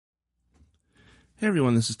Hey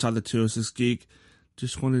everyone, this is Todd the 206 Geek.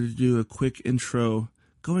 Just wanted to do a quick intro.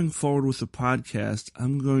 Going forward with the podcast,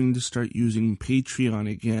 I'm going to start using Patreon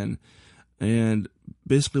again. And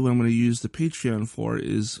basically what I'm going to use the Patreon for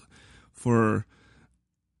is for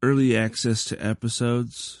early access to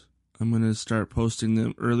episodes. I'm going to start posting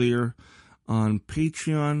them earlier on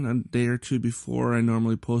Patreon a day or two before I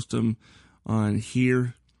normally post them on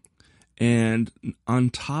here. And on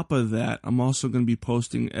top of that, I'm also going to be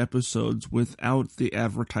posting episodes without the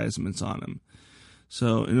advertisements on them.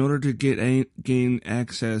 So in order to gain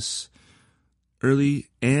access early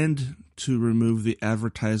and to remove the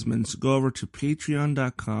advertisements, go over to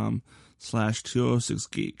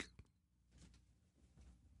patreon.com/206geek.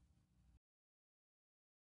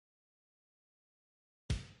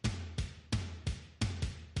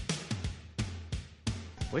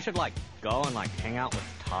 We should, go and, hang out with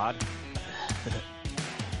Todd.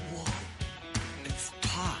 Whoa, it's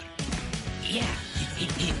Todd. Yeah.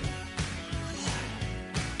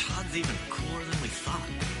 Todd's even cooler than we thought.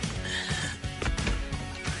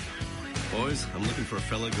 Boys, I'm looking for a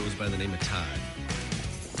fella who goes by the name of Todd.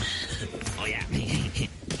 Oh, yeah.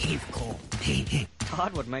 He's cool.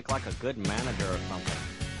 Todd would make, a good manager or something.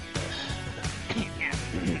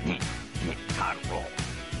 Todd roll.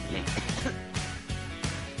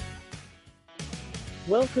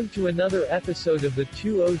 Welcome to another episode of the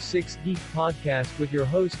 206 Geek Podcast with your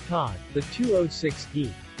host Todd, the 206 Geek.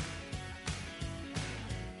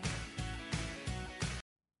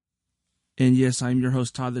 And yes, I'm your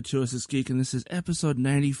host Todd the 206 Geek, and this is episode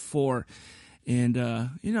 94. And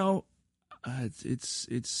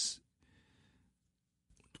it's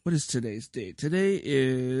what is today's date? Today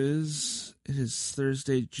is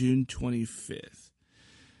Thursday, June 25th.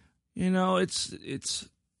 It's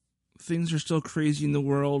things are still crazy in the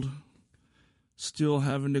world. Still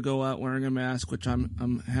having to go out wearing a mask, which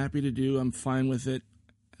I'm happy to do. I'm fine with it.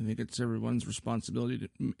 I think it's everyone's responsibility to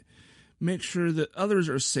make sure that others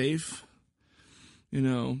are safe.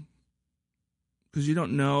 Because you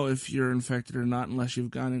don't know if you're infected or not unless you've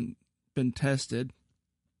gone and been tested.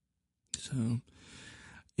 So,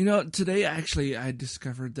 today actually I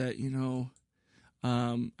discovered that,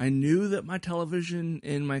 I knew that my television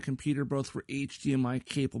and my computer both were HDMI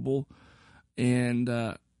capable, and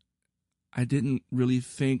I didn't really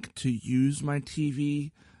think to use my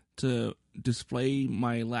TV to display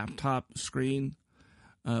my laptop screen.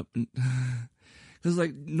 Because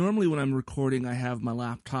normally when I'm recording, I have my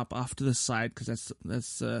laptop off to the side because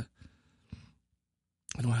that's I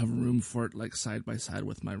don't have room for it side by side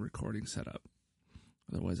with my recording setup.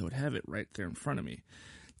 Otherwise, I would have it right there in front of me.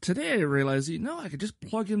 Today I realized, I could just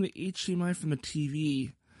plug in the HDMI from the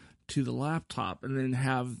TV to the laptop and then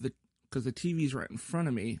because the TV's right in front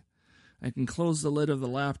of me, I can close the lid of the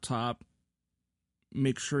laptop,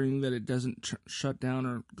 make sure that it doesn't shut down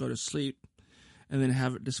or go to sleep, and then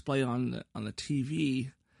have it display on the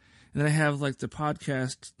TV. And then I have the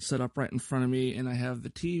podcast set up right in front of me, and I have the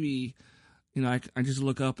TV. I just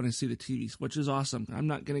look up and I see the TV, which is awesome. I'm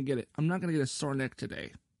not gonna get a sore neck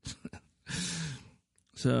today.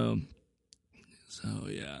 So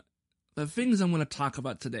yeah. The things I'm going to talk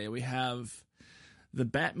about today, we have the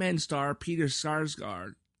Batman star Peter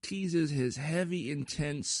Sarsgaard teases his heavy,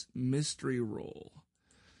 intense mystery role.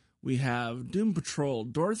 We have Doom Patrol,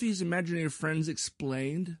 Dorothy's Imaginary Friends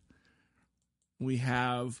Explained. We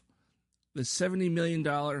have the $70 million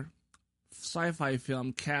sci-fi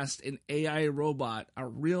film cast an AI robot, a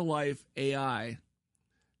real-life AI,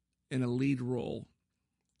 in a lead role.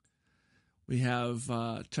 We have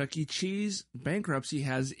Chuck E. Cheese bankruptcy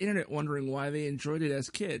has internet wondering why they enjoyed it as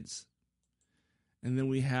kids. And then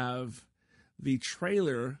we have the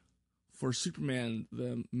trailer for Superman,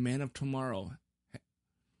 the Man of Tomorrow.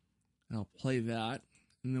 And I'll play that.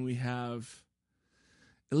 And then we have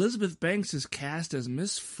Elizabeth Banks is cast as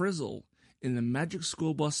Miss Frizzle in the Magic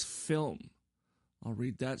School Bus film. I'll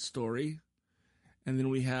read that story. And then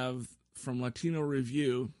we have from Latino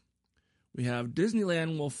Review, we have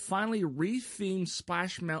Disneyland will finally retheme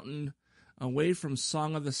Splash Mountain away from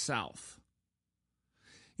Song of the South.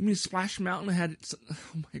 You mean Splash Mountain had...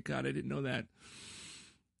 Oh my God, I didn't know that.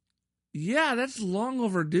 Yeah, that's long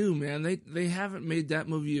overdue, man. They haven't made that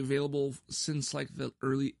movie available since the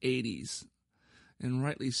early 80s. And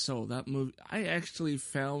rightly so. That movie... I actually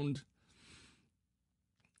found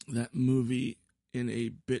that movie in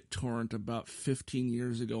a BitTorrent about 15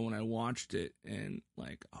 years ago when I watched it, and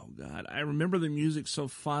oh God, I remember the music so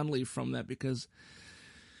fondly from that because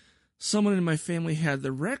someone in my family had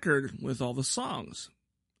the record with all the songs,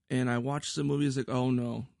 and I watched the movie. It's oh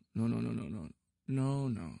no.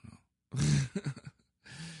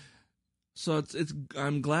 So it's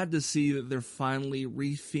I'm glad to see that they're finally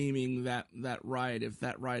retheming that ride, if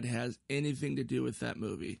that ride has anything to do with that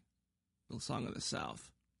movie, The Song of the South.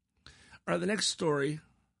 All right, the next story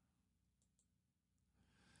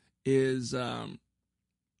is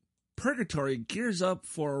Purgatory gears up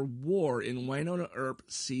for war in Wynonna Earp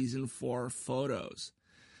Season 4 photos.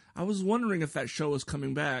 I was wondering if that show was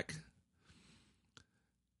coming back.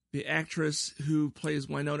 The actress who plays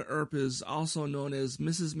Wynonna Earp is also known as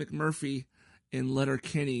Mrs. McMurphy in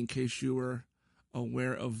Letterkenny, in case you were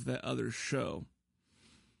aware of that other show.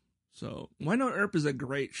 So, Wynonna Earp is a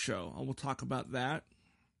great show. I will talk about that.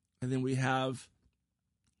 And then we have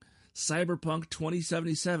Cyberpunk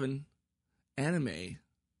 2077 anime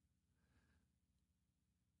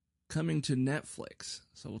coming to Netflix.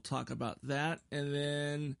 So we'll talk about that. And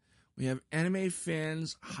then we have Anime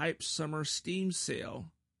Fans Hype Summer Steam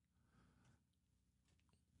Sale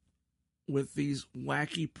with these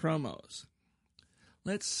wacky promos.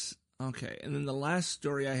 Okay. And then the last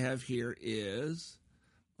story I have here is,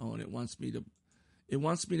 and it wants me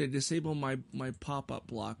to disable my pop-up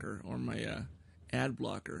blocker, or my ad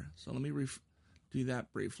blocker. So let me do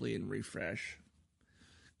that briefly and refresh,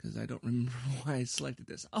 because I don't remember why I selected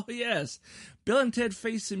this. Oh, yes. Bill and Ted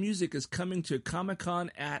Face the Music is coming to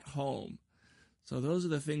Comic-Con at Home. So those are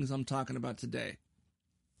the things I'm talking about today.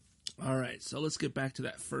 All right, so let's get back to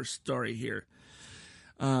that first story here.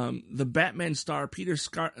 The Batman star Peter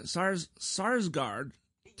Sarsgaard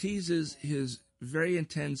teases his very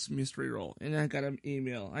intense mystery role. And I got an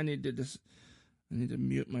email. I need to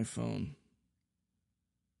mute my phone.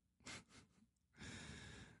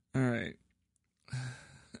 All right.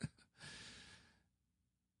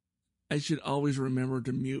 I should always remember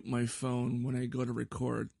to mute my phone when I go to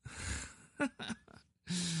record.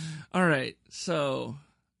 All right, so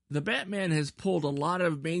the Batman has pulled a lot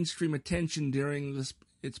of mainstream attention during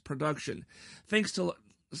its production, thanks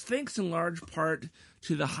in large part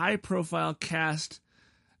to the high-profile cast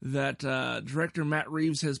that director Matt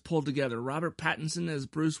Reeves has pulled together. Robert Pattinson as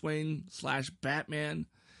Bruce Wayne / Batman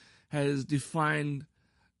has defined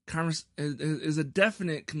is a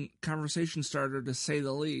definite conversation starter, to say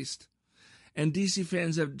the least. And DC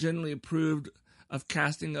fans have generally approved of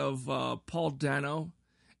casting of Paul Dano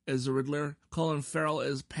as the Riddler, Colin Farrell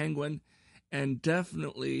as Penguin, and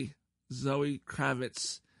definitely Zoe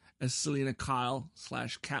Kravitz as Selina Kyle /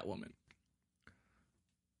 Catwoman.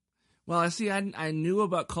 Well, I knew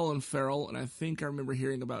about Colin Farrell, and I think I remember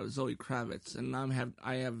hearing about Zoe Kravitz, and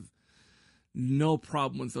I have no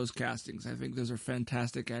problem with those castings. I think those are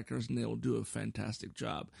fantastic actors, and they will do a fantastic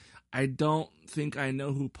job. I don't think I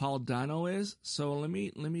know who Paul Dano is, so let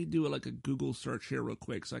me do a Google search here real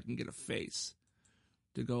quick so I can get a face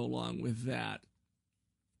to go along with that.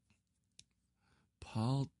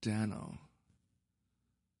 Paul Dano.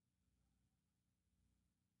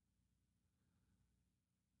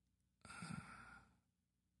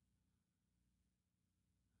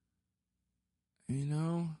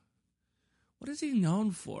 What is he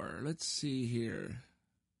known for? Let's see here.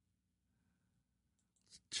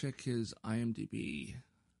 Let's check his IMDb.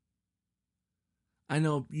 I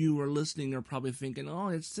know you were listening are probably thinking, oh,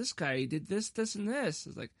 it's this guy. He did this, this, and this.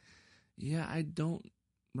 It's like, yeah, I don't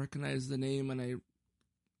recognize the name, and I'm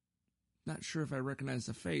not sure if I recognize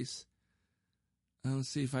the face. Let's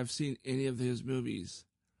see if I've seen any of his movies.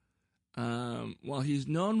 Well, he's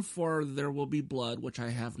known for There Will Be Blood, which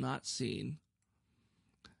I have not seen.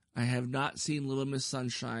 I have not seen Little Miss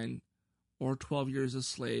Sunshine or 12 Years a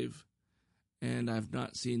Slave, and I've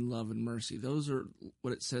not seen Love and Mercy. Those are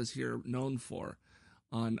what it says here, known for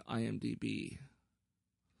on IMDb.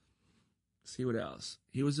 See what else.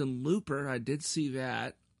 He was in Looper. I did see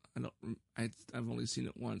that. I've only seen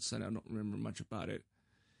it once, and I don't remember much about it.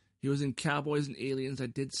 He was in Cowboys and Aliens. I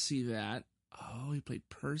did see that. Oh, he played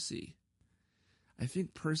Percy. I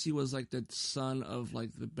think Percy was the son of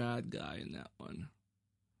the bad guy in that one.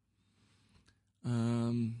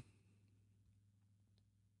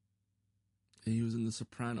 He was in The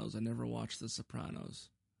Sopranos. I never watched The Sopranos.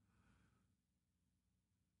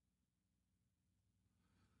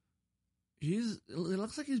 It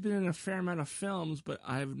looks like he's been in a fair amount of films, but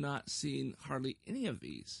I have not seen hardly any of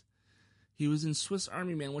these. He was in Swiss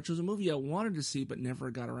Army Man, which was a movie I wanted to see but never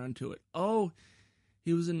got around to it. Oh,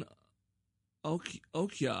 he was in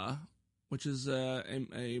Okja, which is a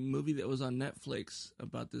movie that was on Netflix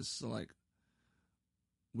about this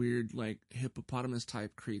weird hippopotamus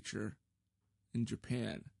type creature in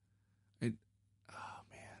Japan.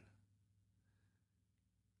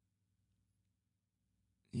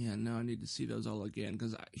 Yeah, now I need to see those all again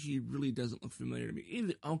because he really doesn't look familiar to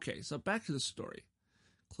me. Okay, so back to the story.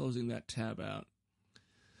 Closing that tab out.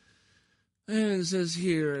 And it says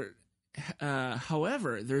here,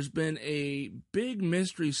 however, there's been a big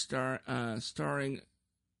mystery staring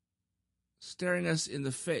us in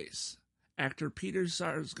the face. Actor Peter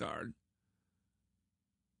Sarsgaard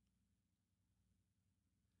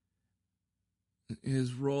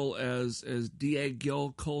his role as D.A.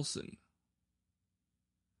 Gil Coulson.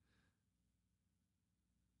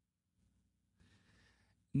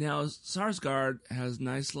 Now, Sarsgaard has a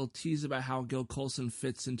nice little tease about how Gil Coulson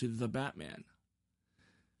fits into the Batman.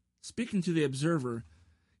 Speaking to The Observer,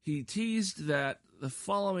 he teased that the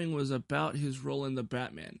following was about his role in the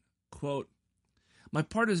Batman. Quote, "My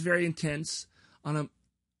part is very intense. On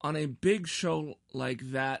a big show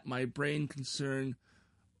like that, my main concern,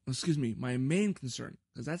 because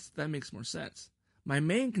that makes more sense. My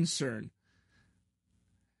main concern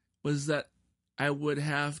was that I would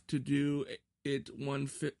have to do it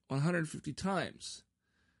 150 times.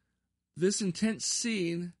 This intense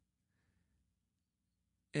scene,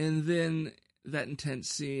 and then that intense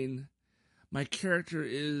scene, my character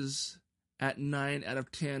is at 9 out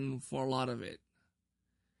of 10 for a lot of it.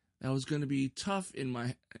 That was going to be tough in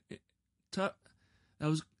my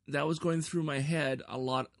that was going through my head a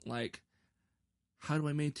lot, like, how do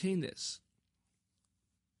I maintain this?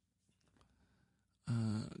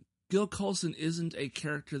 Gil Coulson isn't a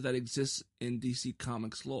character that exists in DC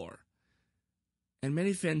Comics lore, and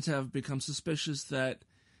many fans have become suspicious that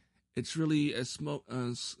it's really a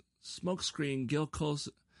smokescreen.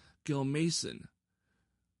 Gil Mason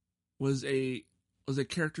was a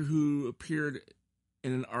character who appeared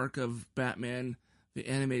in an arc of Batman, the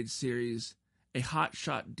animated series, a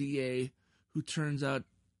hotshot DA who turns out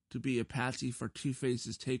to be a patsy for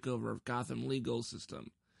Two-Face's takeover of Gotham legal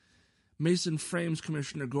system. Mason frames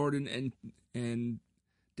Commissioner Gordon and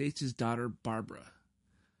dates his daughter Barbara,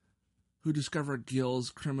 who discovered Gil's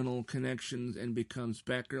criminal connections and becomes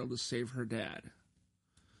Batgirl to save her dad.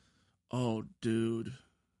 Oh, dude.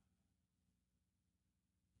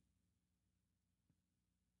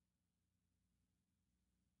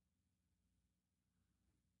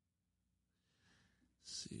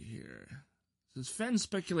 See here. Says fans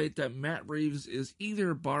speculate that Matt Reeves is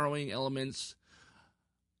either borrowing elements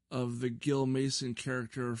of the Gil Mason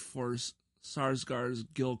character for Sarsgaard's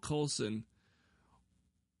Gil Coulson,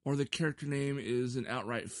 or the character name is an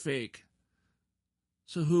outright fake.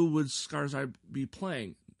 So who would Skarsgård be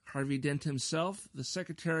playing? Harvey Dent himself? The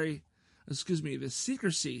secrecy.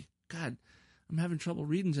 God, I'm having trouble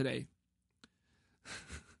reading today.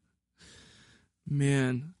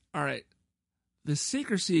 Man. All right. The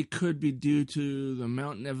secrecy could be due to the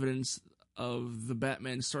mountain evidence of the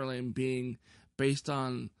Batman storyline being based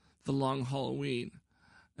on The Long Halloween,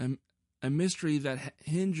 a mystery that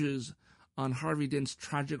hinges on Harvey Dent's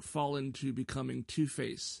tragic fall into becoming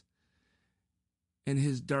Two-Face and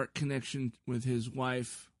his dark connection with his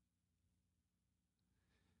wife.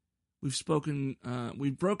 We've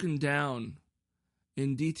broken down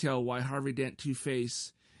in detail why Harvey Dent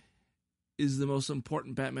Two-Face is the most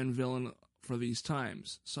important Batman villain for these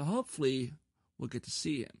times. So hopefully we'll get to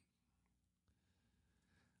see him.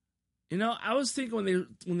 You know, I was thinking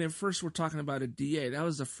when they first were talking about a DA, that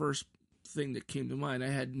was the first thing that came to mind. I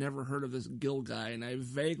had never heard of this Gil guy, and I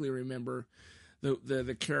vaguely remember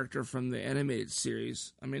the character from the animated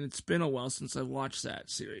series. I mean, it's been a while since I've watched that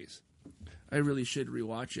series. I really should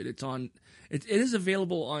rewatch it. It is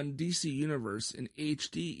available on DC Universe in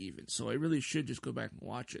HD even, so I really should just go back and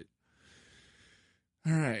watch it.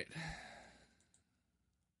 All right.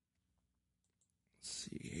 Let's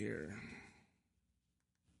see here.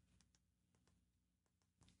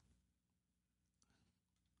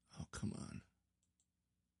 Oh, come on.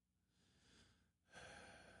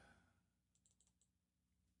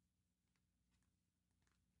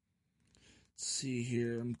 Let's see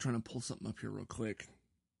here. I'm trying to pull something up here real quick.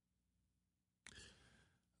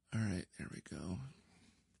 All right, there we go.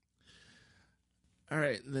 All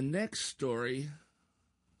right, the next story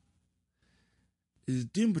is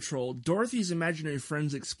Doom Patrol, Dorothy's Imaginary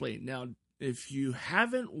Friends Explained. Now, if you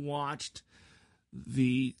haven't watched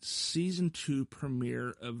the Season 2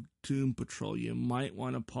 premiere of Doom Patrol, you might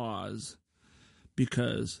want to pause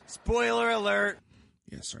because... Spoiler alert!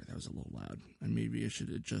 Yeah, sorry, that was a little loud. And maybe I should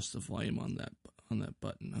adjust the volume on that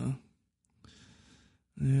button, huh?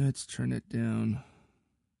 Let's turn it down.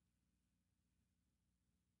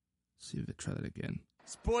 See if I try that again.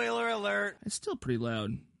 Spoiler alert! It's still pretty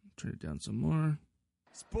loud. Turn it down some more.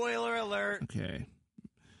 Spoiler alert! Okay.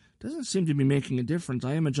 Doesn't seem to be making a difference.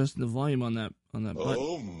 I am adjusting the volume on that button.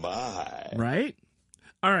 Oh my. Right?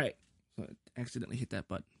 All right. So I accidentally hit that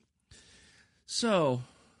button. So,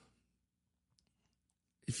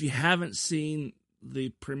 if you haven't seen the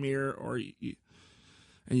premiere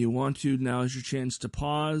and you want to, now is your chance to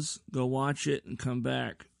pause, go watch it, and come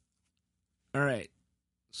back. All right.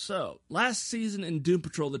 So, last season in Doom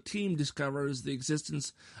Patrol, the team discovers the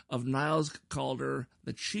existence of Niles Calder,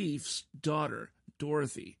 the Chief's daughter,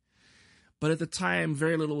 Dorothy. But at the time,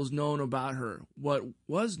 very little was known about her. What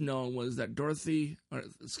was known was that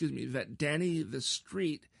that Danny the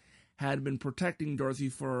Street had been protecting Dorothy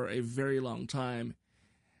for a very long time,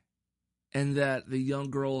 and that the young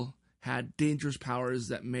girl had dangerous powers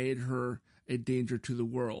that made her a danger to the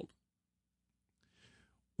world.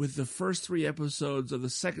 With the first 3 episodes of the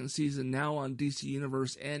second season now on DC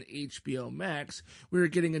Universe and HBO Max, we are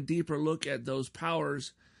getting a deeper look at those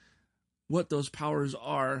powers, what those powers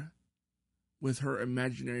are, with her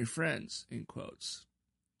imaginary friends, in quotes.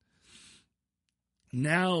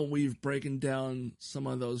 Now we've broken down some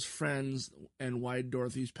of those friends and why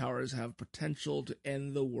Dorothy's powers have potential to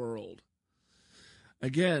end the world.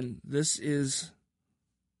 Again, this is...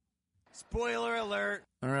 Spoiler alert!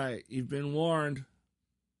 Alright, you've been warned.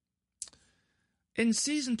 In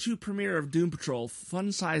Season 2 premiere of Doom Patrol,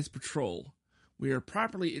 Fun Size Patrol, we are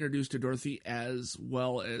properly introduced to Dorothy as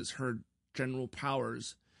well as her general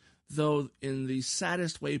powers, though in the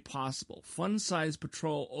saddest way possible. Fun Size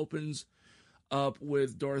Patrol opens up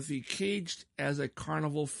with Dorothy caged as a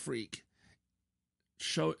carnival freak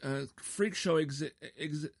show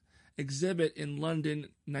exhibit in London,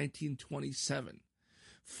 1927.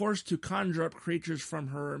 Forced to conjure up creatures from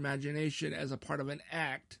her imagination as a part of an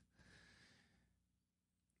act.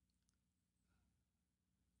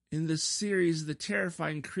 In this series, the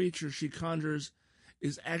terrifying creature she conjures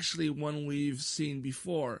is actually one we've seen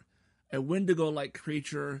before, a Wendigo-like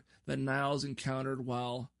creature that Niles encountered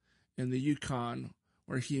while in the Yukon,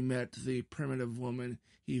 where he met the primitive woman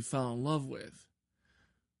he fell in love with.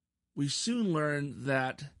 We soon learn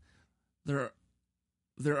that there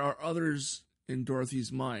are others in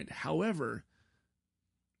Dorothy's mind, however,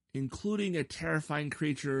 including a terrifying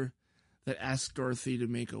creature that asks Dorothy to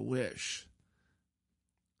make a wish.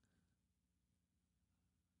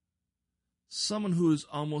 Someone who is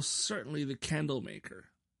almost certainly the candle maker.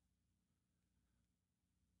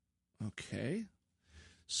 Okay.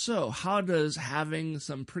 So, how does having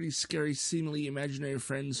some pretty scary, seemingly imaginary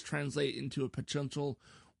friends translate into a potential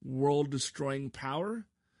world-destroying power?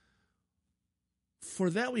 For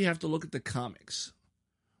that, we have to look at the comics.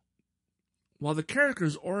 While the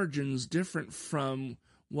character's origins different from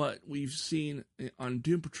what we've seen on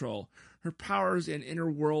Doom Patrol, her powers and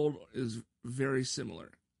inner world is very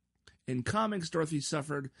similar. In comics, Dorothy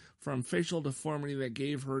suffered from facial deformity that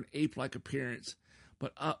gave her an ape-like appearance,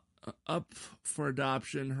 but up for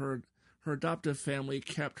adoption, her adoptive family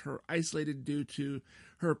kept her isolated due to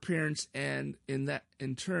her appearance, and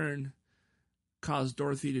in turn caused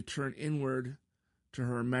Dorothy to turn inward to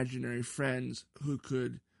her imaginary friends who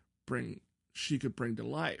she could bring to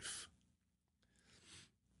life.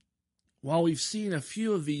 While we've seen a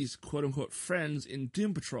few of these quote-unquote friends in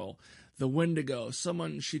Doom Patrol, the Wendigo,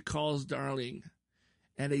 someone she calls Darling,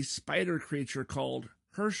 and a spider creature called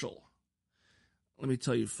Herschel. Let me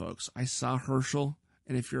tell you, folks, I saw Herschel,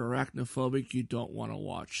 and if you're arachnophobic, you don't want to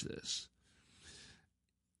watch this.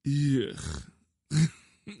 Ugh.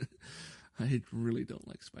 I really don't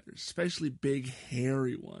like spiders, especially big,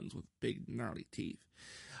 hairy ones with big, gnarly teeth.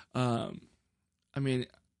 I'm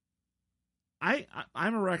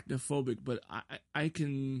arachnophobic, but I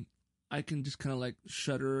can just kind of like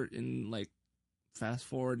shudder and like fast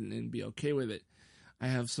forward and be okay with it. I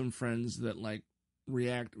have some friends that like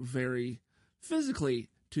react very physically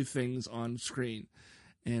to things on screen,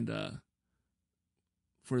 and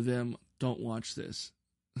for them, don't watch this.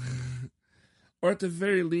 Or at the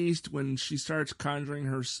very least, when she starts conjuring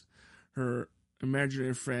her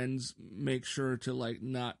imaginary friends, make sure to like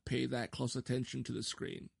not pay that close attention to the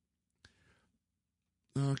screen.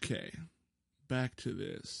 Okay, back to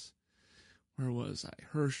this. Where was I?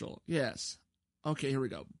 Herschel. Yes. Okay, here we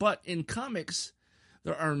go. But in comics,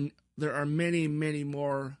 there are many, many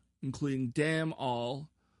more, including Damn All,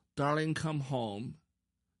 Darling Come Home.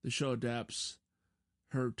 The show adapts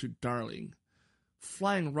her to Darling.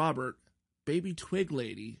 Flying Robert, Baby Twig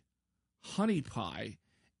Lady, Honey Pie,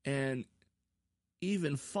 and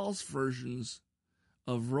even false versions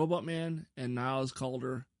of Robot Man and Niles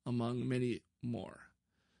Calder, among many more.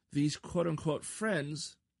 These quote-unquote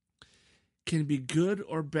friends can be good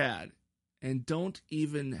or bad, and don't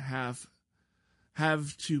even have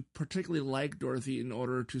to particularly like Dorothy in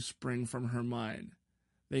order to spring from her mind.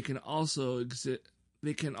 They can also exist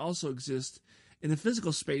in a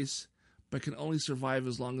physical space, but can only survive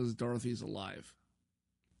as long as Dorothy's alive.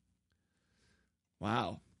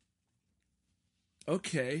 Wow.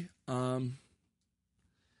 Okay.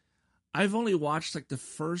 I've only watched like the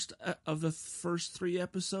first of the first 3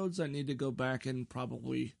 episodes. I need to go back and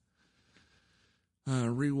probably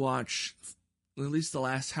rewatch at least the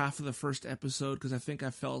last half of the first episode because I think I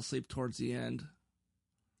fell asleep towards the end.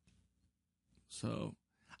 So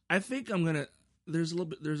I think I'm gonna.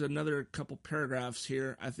 There's another couple paragraphs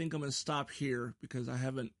here. I think I'm gonna stop here because I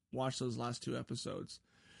haven't watched those last 2 episodes,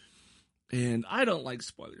 and I don't like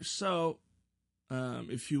spoilers. So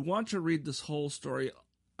if you want to read this whole story,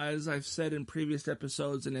 as I've said in previous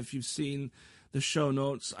episodes, and if you've seen the show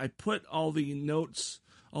notes, I put all the notes,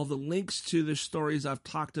 all the links to the stories I've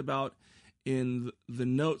talked about in the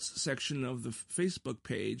notes section of the Facebook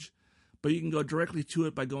page, but you can go directly to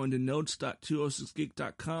it by going to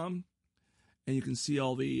notes.206geek.com, and you can see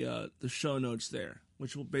all the show notes there,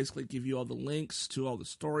 which will basically give you all the links to all the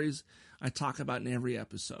stories I talk about in every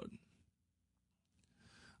episode.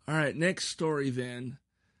 All right, next story then.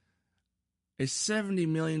 A $70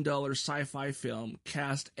 million sci-fi film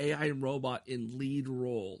cast AI robot in lead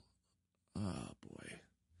role. Oh, boy.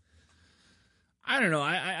 I don't know.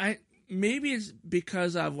 I maybe it's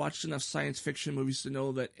because I've watched enough science fiction movies to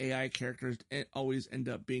know that AI characters always end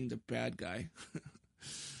up being the bad guy.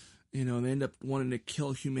 They end up wanting to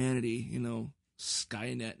kill humanity,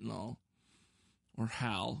 Skynet and all. Or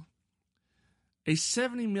HAL. A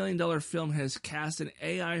 $70 million film has cast an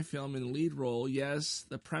AI film in the lead role. Yes,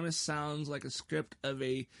 the premise sounds like a script of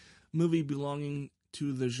a movie belonging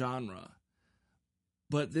to the genre.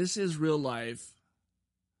 But this is real life.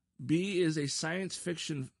 B is a science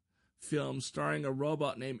fiction film starring a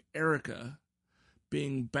robot named Erica,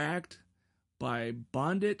 being backed by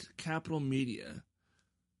Bondit Capital Media,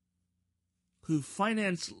 who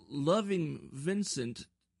financed Loving Vincent,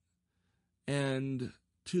 and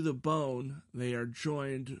To the Bone. They are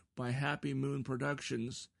joined by Happy Moon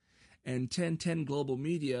Productions and 1010 Global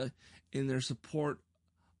Media in their support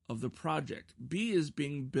of the project. B is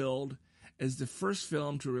being billed as the first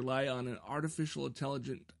film to rely on an artificial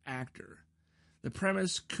intelligent actor. The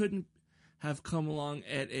premise couldn't have come along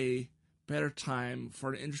at a better time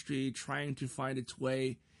for an industry trying to find its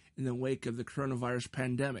way in the wake of the coronavirus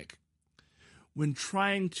pandemic. When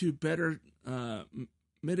trying to better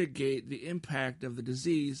mitigate the impact of the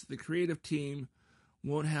disease, the creative team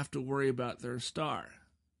won't have to worry about their star.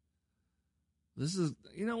 This is,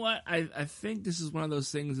 you know what? I think this is one of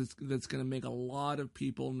those things that's going to make a lot of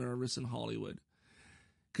people nervous in Hollywood.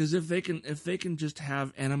 Because if they can just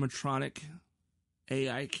have animatronic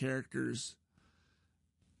AI characters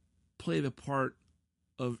play the part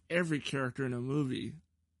of every character in a movie,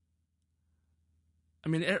 I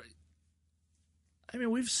mean,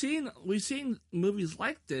 we've seen movies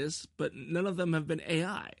like this, but none of them have been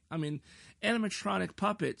AI. I mean, animatronic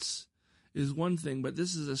puppets is one thing, but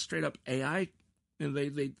this is a straight up AI, and they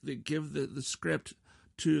give the script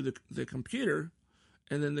to the computer,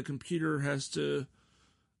 and then the computer has to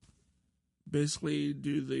basically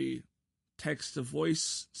do the text to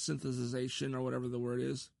voice synthesization or whatever the word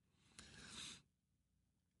is.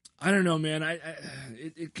 I don't know, man.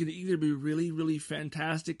 It could either be really, really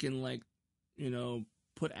fantastic and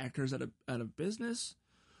put actors out of business,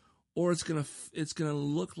 or it's gonna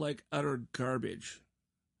look like utter garbage.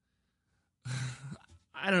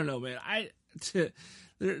 I don't know, man.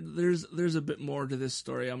 There's a bit more to this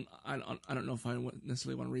story. I don't know if I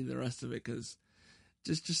necessarily want to read the rest of it because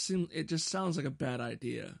it just sounds like a bad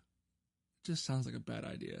idea. It just sounds like a bad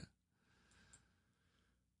idea.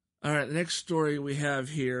 All right, the next story we have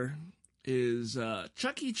here is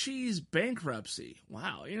Chuck E. Cheese bankruptcy.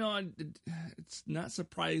 Wow, it's not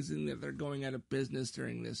surprising that they're going out of business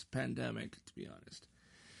during this pandemic, to be honest.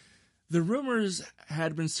 The rumors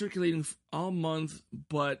had been circulating all month,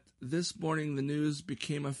 but this morning the news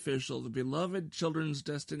became official. The beloved children's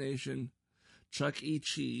destination, Chuck E.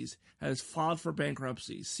 Cheese, has filed for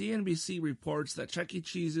bankruptcy. CNBC reports that Chuck E.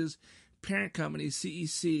 Cheese's parent company,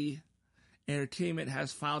 CEC Entertainment,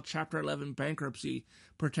 has filed Chapter 11 bankruptcy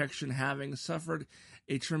protection, having suffered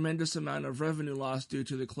a tremendous amount of revenue loss due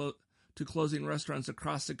to to closing restaurants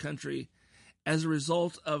across the country as a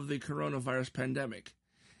result of the coronavirus pandemic.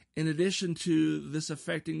 In addition to this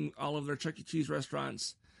affecting all of their Chuck E. Cheese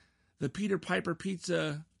restaurants, the Peter Piper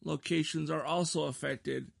Pizza locations are also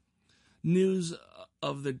affected. News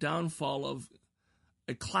of the downfall of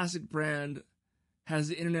a classic brand has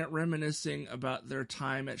the internet reminiscing about their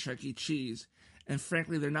time at Chuck E. Cheese, and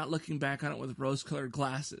frankly, they're not looking back on it with rose-colored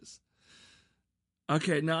glasses.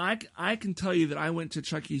 Okay, now I can tell you that I went to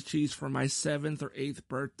Chuck E. Cheese for my 7th or 8th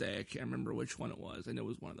birthday. I can't remember which one it was. I know it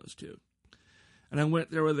was one of those two. And I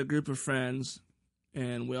went there with a group of friends,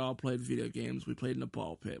 and we all played video games. We played in a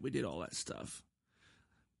ball pit. We did all that stuff.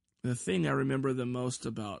 the thing I remember the most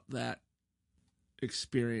about that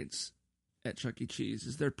experience at Chuck E. Cheese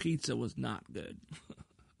is their pizza was not good.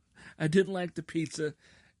 I didn't like the pizza.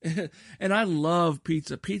 And I love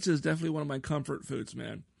pizza. Pizza is definitely one of my comfort foods,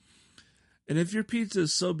 man. And if your pizza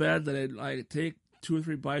is so bad that I take 2 or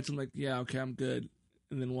 3 bites, I'm like, yeah, okay, I'm good.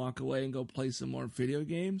 And then walk away and go play some more video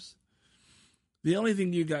games. The only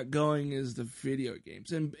thing you got going is the video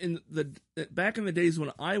games. And back in the days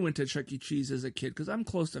when I went to Chuck E. Cheese as a kid, because I'm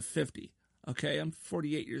close to 50, okay? I'm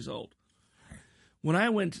 48 years old. When I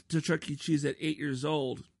went to Chuck E. Cheese at 8 years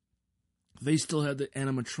old, they still had the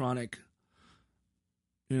animatronic,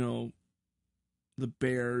 the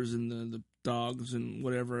bears and the dogs and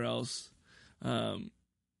whatever else,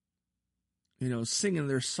 singing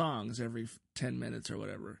their songs every 10 minutes or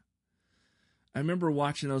whatever. I remember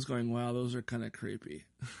watching those going, wow, those are kind of creepy.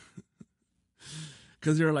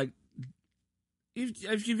 Because they're like,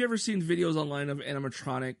 if you've ever seen videos online of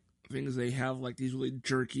animatronic things, they have like these really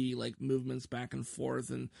jerky like movements back and forth,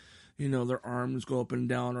 and their arms go up and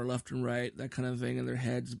down or left and right, that kind of thing, and their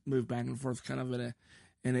heads move back and forth kind of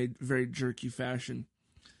in a very jerky fashion.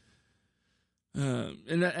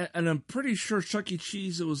 And I'm pretty sure Chuck E.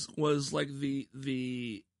 Cheese was like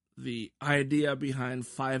the idea behind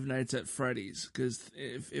Five Nights at Freddy's, because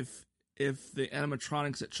if the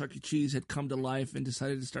animatronics at Chuck E. Cheese had come to life and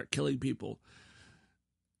decided to start killing people,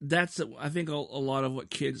 that's I think a lot of what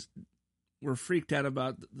kids were freaked out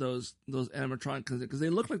about those animatronics, because they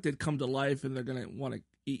look like they'd come to life and they're gonna want to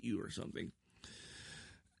eat you or something.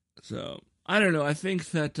 So I don't know. I think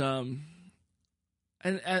that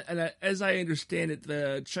and as I understand it,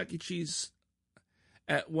 the Chuck E. Cheese,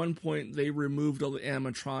 at one point, they removed all the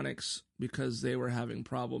animatronics because they were having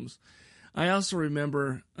problems. I also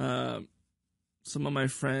remember some of my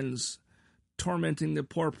friends tormenting the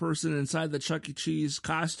poor person inside the Chuck E. Cheese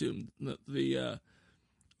costume, the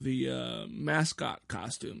mascot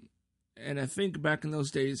costume. And I think back in those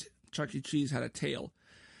days, Chuck E. Cheese had a tail.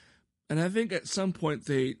 And I think at some point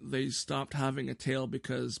they stopped having a tail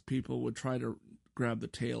because people would try to grab the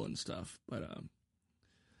tail and stuff. But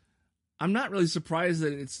I'm not really surprised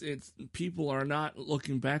that it's people are not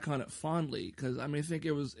looking back on it fondly, because I think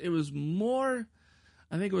it was more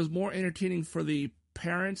entertaining for the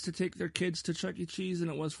parents to take their kids to Chuck E. Cheese than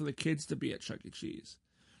it was for the kids to be at Chuck E. Cheese.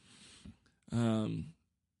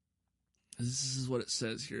 This is what it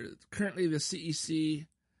says here. Currently, the CEC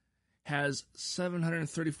has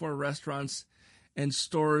 734 restaurants and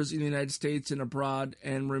stores in the United States and abroad,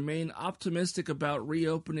 and remain optimistic about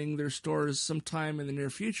reopening their stores sometime in the near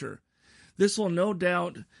future. This will no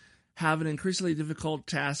doubt have an increasingly difficult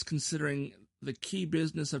task, considering the key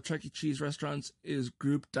business of Chuck E. Cheese restaurants is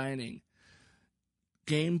group dining,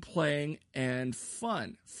 game playing, and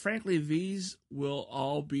fun. Frankly, these will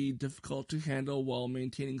all be difficult to handle while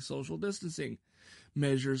maintaining social distancing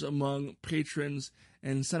measures among patrons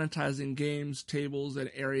and sanitizing games, tables, and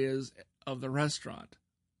areas of the restaurant.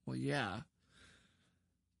 Well, yeah.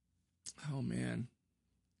 Oh, man.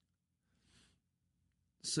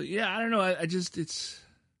 So, yeah, I don't know. I just, it's...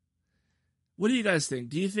 What do you guys think?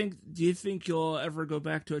 Do you think you'll ever go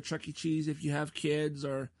back to a Chuck E. Cheese if you have kids?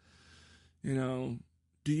 Or, do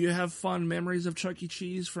you have fond memories of Chuck E.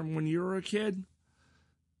 Cheese from when you were a kid?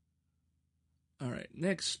 All right,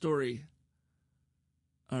 next story.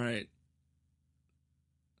 All right.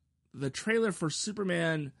 The trailer for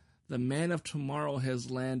Superman, The Man of Tomorrow has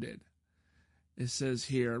landed. It says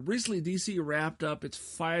here, recently DC wrapped up its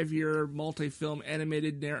 5-year multi-film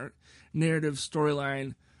animated narrative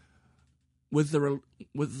storyline with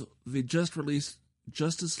the just released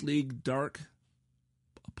Justice League Dark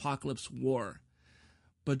Apocalypse War.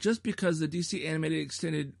 But just because the DC animated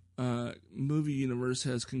extended movie universe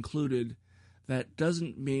has concluded, that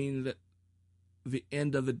doesn't mean that the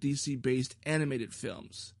end of the DC-based animated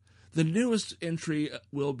films. The newest entry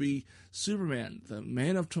will be Superman, The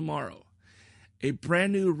Man of Tomorrow, a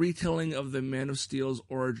brand new retelling of the Man of Steel's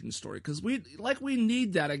origin story. Because we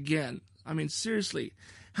need that again. I mean, seriously,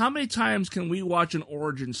 how many times can we watch an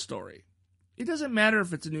origin story? It doesn't matter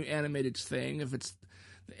if it's a new animated thing, if it's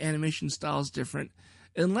the animation style is different.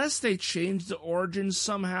 Unless they change the origins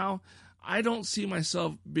somehow, I don't see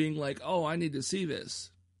myself being like, oh, I need to see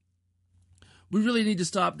this. We really need to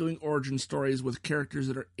stop doing origin stories with characters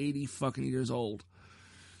that are 80 fucking years old.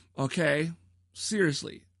 Okay?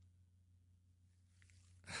 Seriously.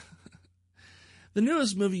 The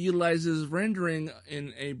newest movie utilizes rendering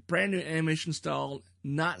in a brand new animation style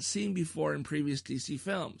not seen before in previous DC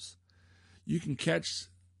films. You can catch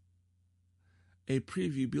a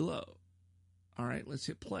preview below. All right, let's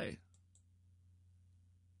hit play.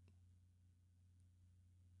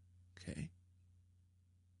 Okay.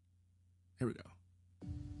 Here we go.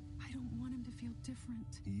 I don't want him to feel different.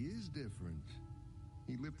 He is different.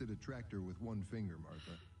 He lifted a tractor with one finger,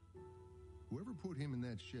 Martha. Whoever put him in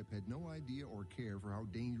that ship had no idea or care for how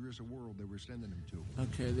dangerous a world they were sending him to.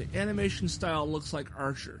 Okay, the animation style looks like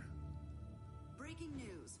Archer. Breaking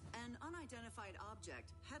news. An unidentified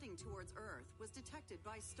object heading towards Earth was detected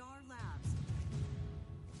by Star Labs.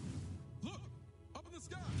 Look! Up in the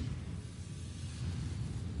sky!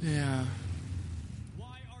 Yeah.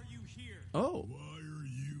 Why are you here? Oh. Why are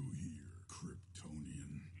you here,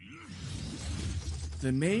 Kryptonian?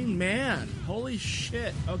 The main man. Holy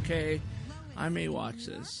shit. Okay. I may watch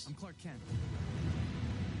this. I'm Clark Kent.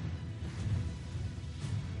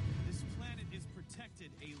 This planet is protected,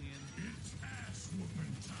 alien. It's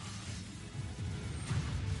ass-whooping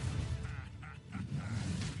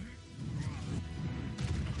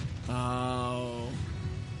time. Oh.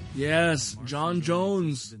 Yes, John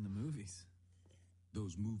Jones. In the movies.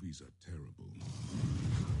 Those movies are terrible.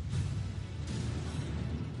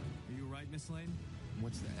 Are you right, Miss Lane?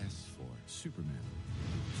 What's the S for? Superman.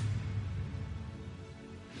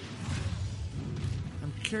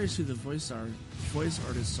 I'm curious who the voice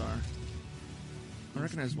artists are. I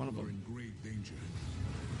recognize one of them. Are in grave danger.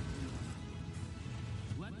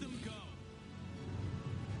 Let them go.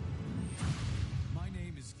 My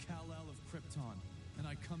name is Kal-El of Krypton, and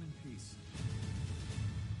I come in peace.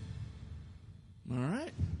 All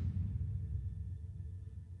right.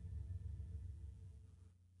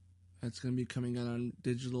 That's going to be coming out on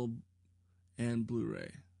digital and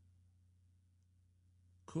Blu-ray.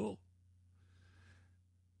 Cool.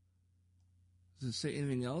 Does it say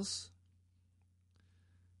anything else?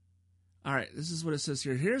 All right, this is what it says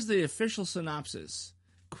here. Here's the official synopsis.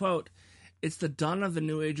 Quote, it's the dawn of the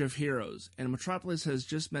new age of heroes, and Metropolis has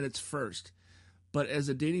just met its first. But as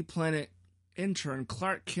a Daily Planet intern,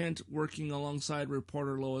 Clark Kent, working alongside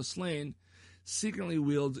reporter Lois Lane, secretly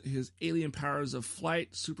wields his alien powers of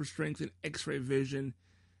flight, super strength, and X-ray vision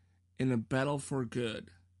in a battle for good.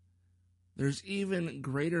 There's even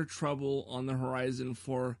greater trouble on the horizon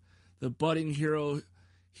for the budding hero.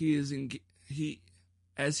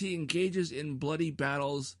 As he engages in bloody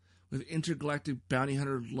battles with intergalactic bounty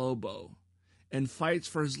hunter Lobo, and fights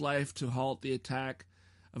for his life to halt the attack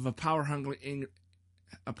of a power-hungry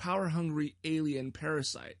alien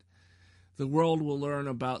parasite. The world will learn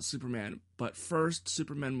about Superman, but first,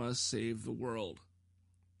 Superman must save the world.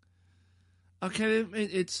 Okay,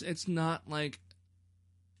 it's not like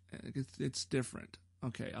it's different.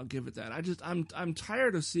 Okay, I'll give it that. I'm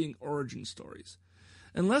tired of seeing origin stories,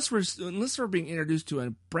 unless we're being introduced to a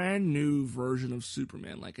brand new version of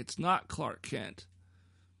Superman. Like, it's not Clark Kent.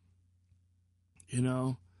 You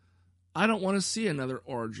know, I don't want to see another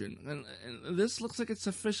origin, and this looks like it's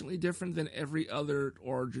sufficiently different than every other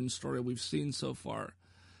origin story we've seen so far.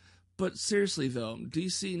 But seriously, though,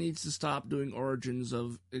 DC needs to stop doing origins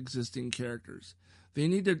of existing characters. They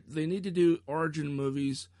need to do origin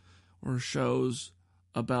movies or shows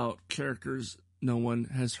about characters no one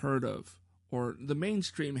has heard of or the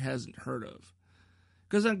mainstream hasn't heard of.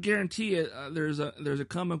 Because I guarantee it, there's a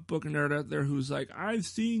comic book nerd out there who's like, I've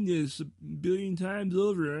seen this a billion times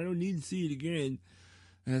over. I don't need to see it again.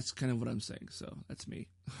 And that's kind of what I'm saying. So that's me.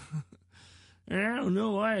 And I don't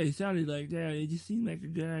know why it sounded like that. It just seemed like a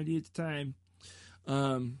good idea at the time.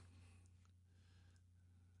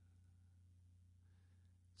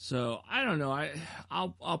 So I don't know.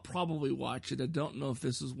 I'll probably watch it. I don't know if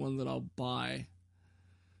this is one that I'll buy.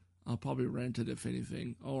 I'll probably rent it if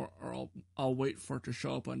anything, or I'll wait for it to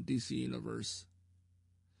show up on DC Universe.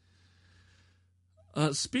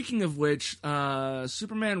 Speaking of which,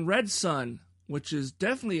 Superman Red Son, which is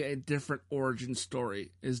definitely a different origin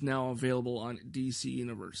story, is now available on DC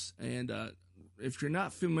Universe. And if you're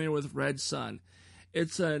not familiar with Red Son,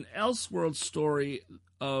 it's an Elseworld story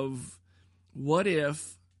of what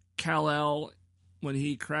if Kal-El, when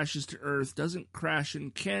he crashes to Earth, doesn't crash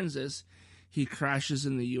in Kansas, he crashes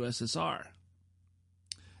in the USSR.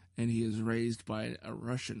 And he is raised by a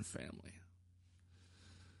Russian family.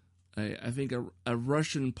 I think a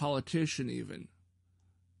Russian politician even.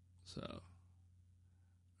 So,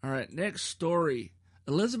 all right, next story.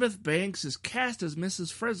 Elizabeth Banks is cast as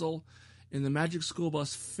Mrs. Frizzle in the Magic School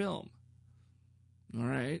Bus film. All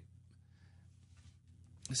right.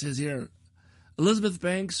 It says here, Elizabeth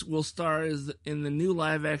Banks will star in the new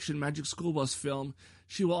live-action Magic School Bus film.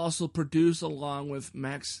 She will also produce along with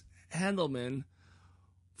Max Handelman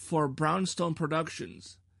for Brownstone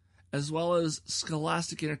Productions, as well as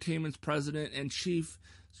Scholastic Entertainment's president and chief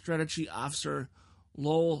strategy officer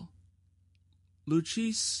Lowell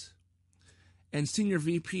Luchis, and senior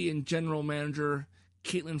VP and general manager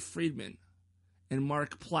Caitlin Friedman, and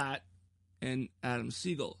Mark Platt and Adam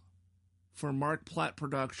Siegel. For Mark Platt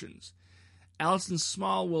Productions. Allison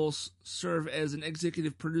Small will serve as an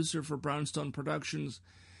executive producer for Brownstone Productions.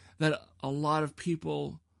 That's a lot of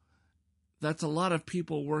people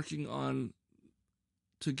working on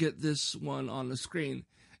to get this one on the screen.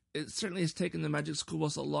 It certainly has taken the Magic School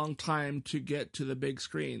Bus a long time to get to the big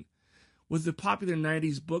screen. With the popular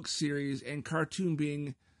 90s book series and cartoon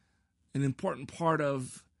being an important part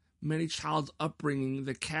of many child's upbringing,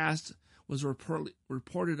 the cast was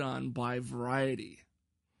reported on by Variety.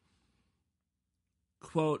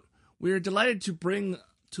 Quote, "We are delighted to bring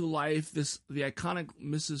to life the iconic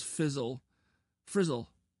Mrs. Frizzle.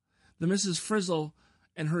 The Mrs. Frizzle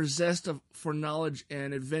and her zest for knowledge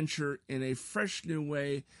and adventure in a fresh new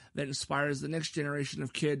way that inspires the next generation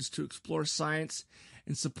of kids to explore science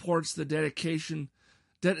and supports the dedicated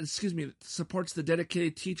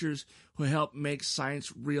teachers who help make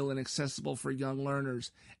science real and accessible for young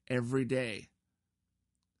learners every day."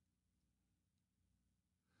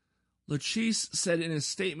 Luchese said in his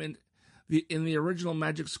statement, in the original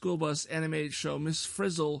Magic School Bus animated show, Miss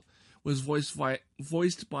Frizzle was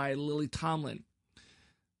voiced by Lily Tomlin.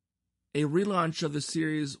 A relaunch of the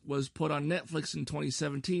series was put on Netflix in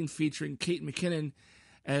 2017, featuring Kate McKinnon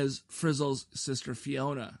as Frizzle's sister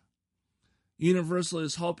Fiona. Universal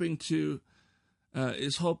is hoping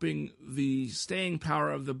the staying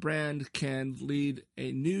power of the brand can lead to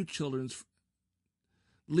a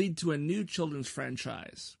new children's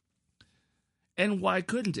franchise. And why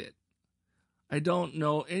couldn't it? I don't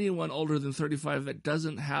know anyone older than 35 that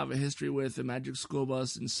doesn't have a history with the Magic School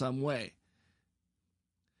Bus in some way.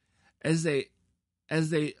 As they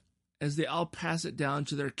all pass it down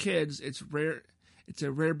to their kids, it's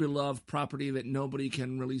a rare beloved property that nobody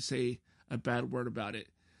can really say a bad word about it.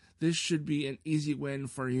 This should be an easy win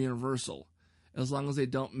for Universal, as long as they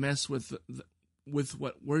don't mess with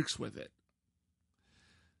what works with it.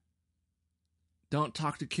 Don't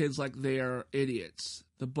talk to kids like they are idiots.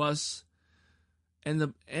 The bus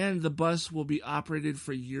will be operated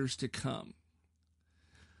for years to come.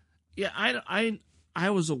 Yeah, I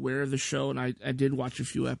was aware of the show, and I did watch a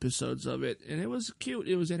few episodes of it, and it was cute.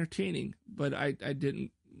 It was entertaining, but I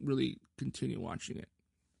didn't really continue watching it.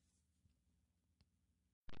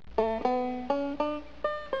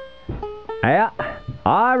 Yeah,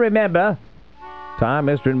 I remember time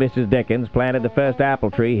Mr. and Mrs. Dickens planted the first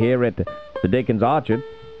apple tree here at the Dickens orchard.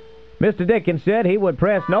 Mr. Dickens said he would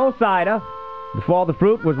press no cider before the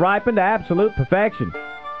fruit was ripened to absolute perfection.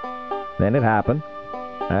 Then it happened.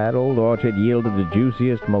 That old orchard yielded the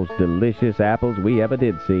juiciest, most delicious apples we ever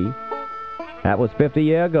did see. That was 50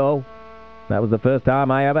 years ago. That was the first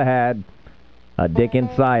time I ever had a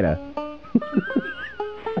Dickens cider.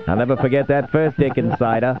 I'll never forget that first Dickens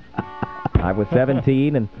cider. I was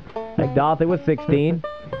 17, and I think Dorothy was 16.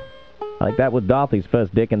 I think that was Dorothy's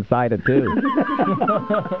first Dickens cider, too.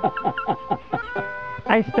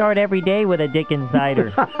 I start every day with a Dickens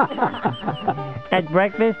cider. At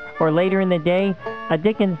breakfast or later in the day, a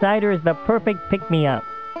Dickens cider is the perfect pick-me-up.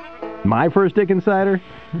 My first Dickens cider?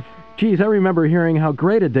 Geez, I remember hearing how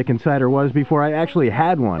great a Dickens cider was before I actually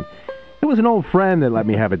had one. It was an old friend that let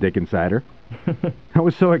me have a Dickens cider. I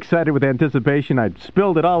was so excited with anticipation, I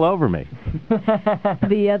spilled it all over me.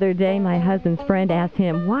 The other day, my husband's friend asked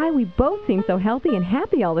him why we both seem so healthy and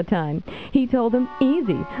happy all the time. He told him,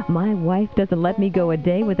 "Easy, my wife doesn't let me go a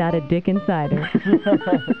day without a Dickens cider."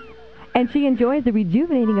 And she enjoys the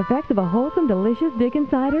rejuvenating effects of a wholesome, delicious Dickens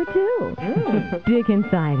cider, too.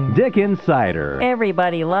 Dickens cider. Dickens cider.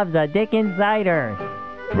 Everybody loves a Dickens cider.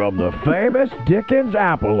 From the famous Dickens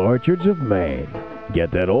apple orchards of Maine,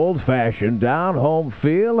 get that old-fashioned, down-home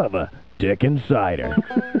feel of a Dickens cider.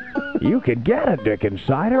 You can get a Dickens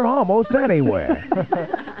cider almost anywhere.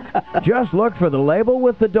 Just look for the label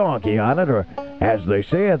with the donkey on it, or, as they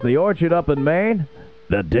say at the orchard up in Maine,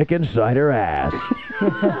 the Dickens cider ass.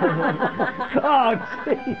 Oh,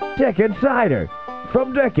 gee. Dickens cider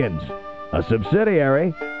from Dickens, a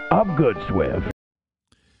subsidiary of Good Swift.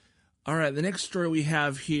 All right, the next story we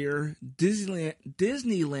have here,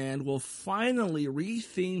 Disneyland will finally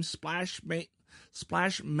re-theme Splash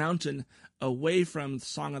Mountain away from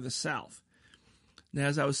Song of the South. Now,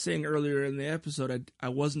 as I was saying earlier in the episode, I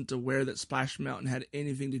wasn't aware that Splash Mountain had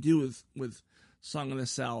anything to do with Song of the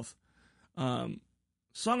South.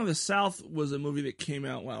 Song of the South was a movie that came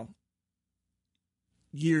out,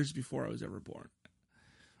 years before I was ever born.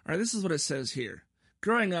 All right, this is what it says here.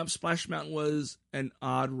 Growing up, Splash Mountain was an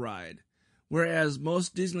odd ride. Whereas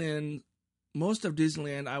most of Disneyland,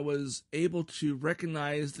 I was able to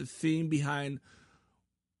recognize the theme behind.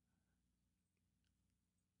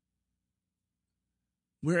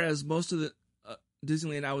 Whereas most of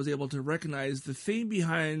Disneyland, I was able to recognize the theme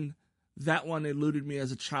behind that one eluded me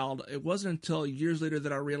as a child. It wasn't until years later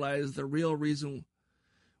that I realized the real reason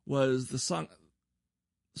was the Song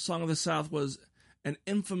of the South was an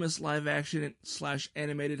infamous live-action /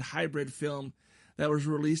 animated hybrid film that was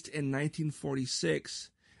released in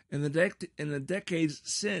 1946. In the decades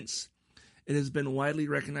since, it has been widely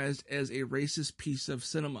recognized as a racist piece of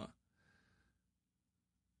cinema.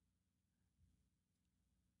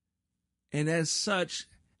 And as such,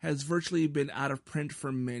 has virtually been out of print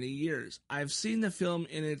for many years. I've seen the film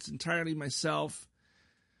in its entirety myself.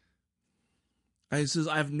 It says,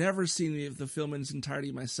 I've never seen the film in its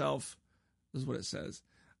entirety myself. This is what it says.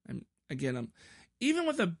 I'm even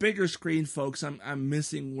with a bigger screen, folks, I'm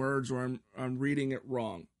missing words or I'm reading it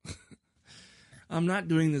wrong. I'm not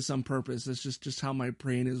doing this on purpose. It's just how my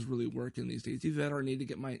brain is really working these days. Either that or I need to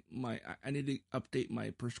get I need to update my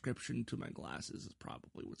prescription to my glasses is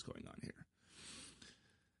probably what's going on here.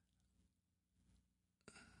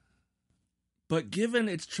 But given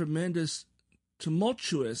its tremendous,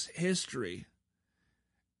 tumultuous history,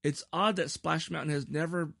 it's odd that Splash Mountain has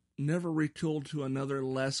never retooled to another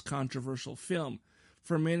less controversial film.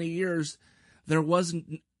 For many years, there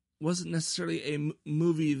wasn't necessarily a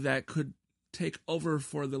movie that could take over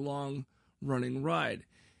for the long-running ride.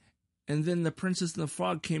 And then The Princess and the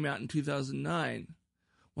Frog came out in 2009.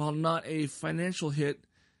 While not a financial hit,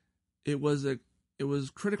 it was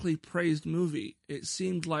critically praised movie. It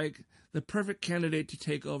seemed like the perfect candidate to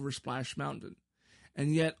take over Splash Mountain.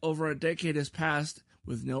 And yet, over a decade has passed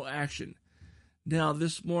with no action. Now,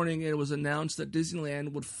 this morning, it was announced that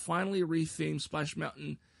Disneyland would finally retheme Splash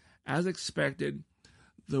Mountain as expected.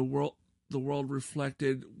 The world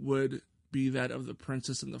reflected would be that of The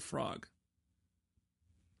Princess and the Frog.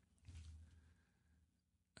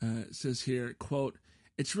 It says here, quote,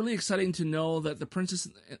 "It's really exciting to know that Princess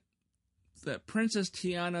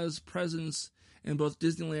Tiana's presence in both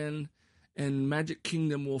Disneyland and Magic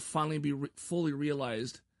Kingdom will finally be fully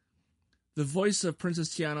realized. The voice of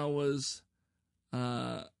Princess Tiana was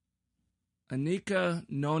Anika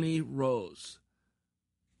Noni Rose.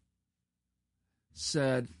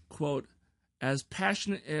 Said, quote, as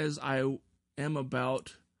passionate as I am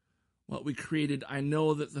about what we created, I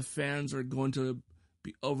know that the fans are going to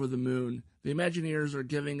be over the moon. The Imagineers are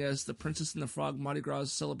giving us the Princess and the Frog Mardi Gras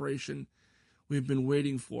celebration we've been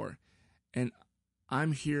waiting for, and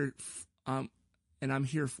I'm here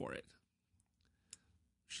for it."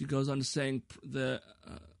 She goes on to saying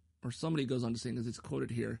somebody goes on to saying, as it's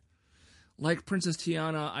quoted here, "Like Princess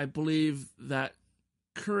Tiana, I believe that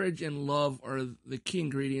courage and love are the key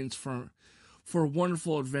ingredients for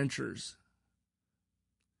wonderful adventures."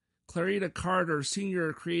 Clarita Carter,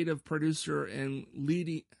 senior creative producer and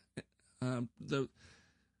leading the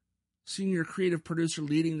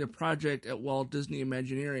project at Walt Disney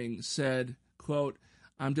Imagineering, said, quote,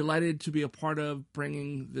 "I'm delighted to be a part of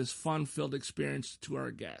bringing this fun-filled experience to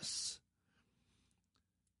our guests.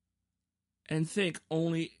 And think,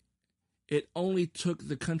 it only took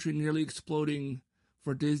the country nearly exploding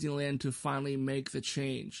for Disneyland to finally make the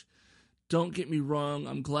change. Don't get me wrong,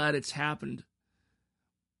 I'm glad it's happened.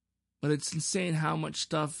 But it's insane how much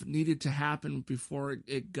stuff needed to happen before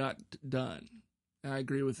it got done." And I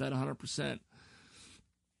agree with that 100%.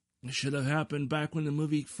 It should have happened back when the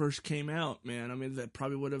movie first came out, man. I mean, that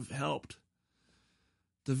probably would have helped.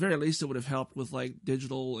 At the very least, it would have helped with, like,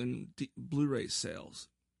 digital and Blu-ray sales.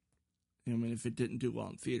 I mean, if it didn't do well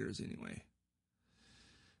in theaters anyway.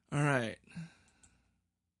 All right.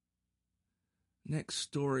 Next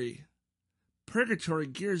story. Purgatory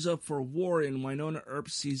gears up for war in Wynonna Earp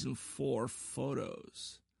Season 4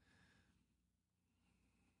 photos.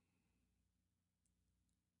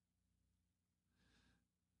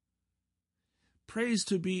 Praise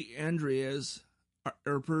to be Andrea's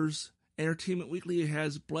Earpers. Entertainment Weekly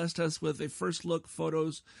has blessed us with a first look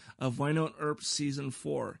photos of Wynonna Earp Season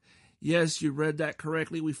 4. Yes, you read that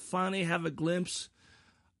correctly. We finally have a glimpse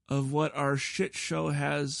of what our shit show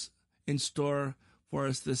has in store for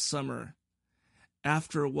us this summer.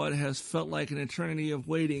 After what has felt like an eternity of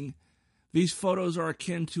waiting, these photos are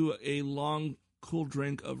akin to a long, cool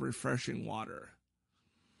drink of refreshing water.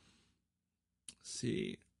 Let's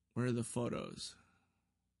see, where are the photos?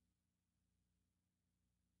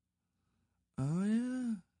 Oh,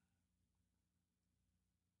 yeah.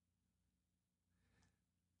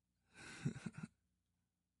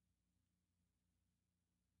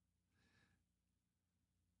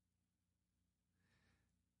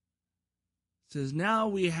 It says, now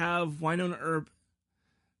we know Wynonna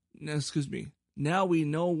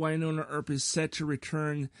Earp is set to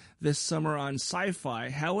return this summer on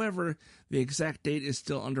Sci-Fi. However, the exact date is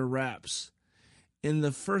still under wraps. In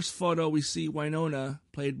the first photo, we see Winona,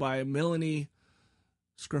 played by Melanie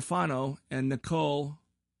Scrofano, and Nicole,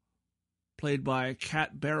 played by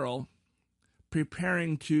Kat Barrell,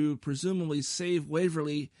 preparing to presumably save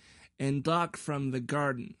Waverly and Doc from the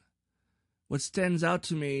garden. What stands out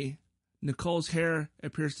to me, Nicole's hair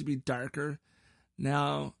appears to be darker.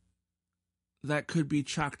 Now, that could be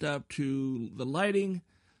chalked up to the lighting.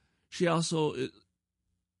 She also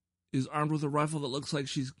is armed with a rifle that looks like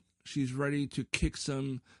she's ready to kick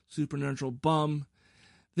some supernatural bum.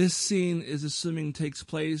 This scene is assuming takes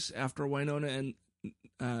place after Winona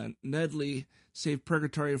and Nedley save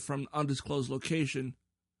Purgatory from undisclosed location.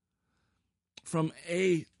 From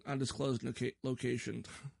a undisclosed location.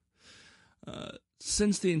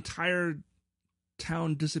 Since the entire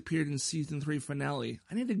town disappeared in season 3 finale,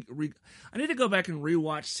 I need to go back and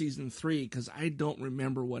rewatch season 3 because I don't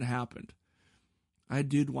remember what happened. I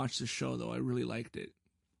did watch the show though; I really liked it.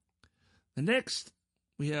 The next,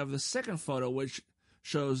 we have the second photo, which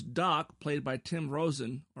shows Doc, played by Tim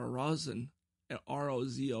Rozon, or Rozon,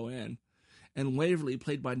 R-O-Z-O-N, and Waverly,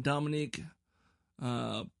 played by Dominique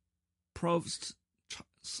Probst.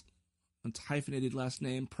 It's hyphenated last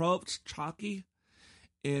name, Probst Chalky.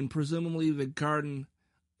 In presumably the garden,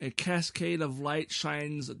 a cascade of light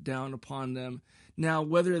shines down upon them. Now,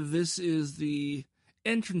 whether this is the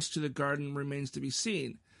entrance to the garden remains to be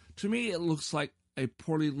seen. To me, it looks like a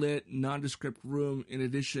poorly lit, nondescript room. In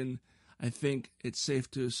addition, I think it's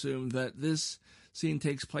safe to assume that this scene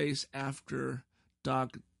takes place after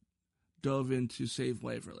Doc dove in to save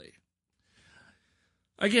Waverly.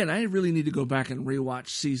 Again, I really need to go back and rewatch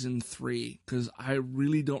season 3 because I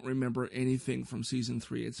really don't remember anything from season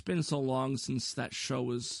 3. It's been so long since that show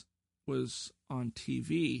was on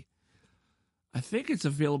TV. I think it's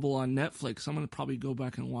available on Netflix. I'm going to probably go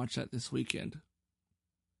back and watch that this weekend.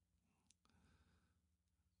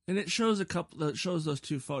 And it shows those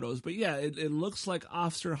two photos. But yeah, it looks like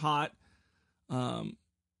Officer Hot. It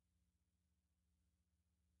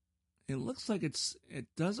looks like it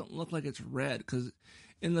doesn't look like it's red because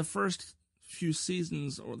in the first few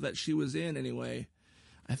seasons, or that she was in anyway,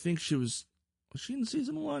 I think was she in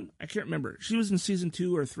season 1? I can't remember. She was in season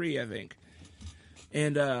 2 or 3, I think.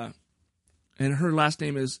 And her last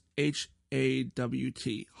name is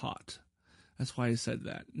H-A-W-T, Hot. That's why I said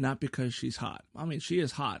that. Not because she's hot. I mean, she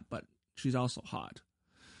is hot, but she's also hot.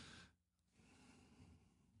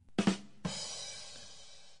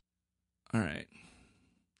 All right.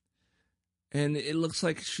 And it looks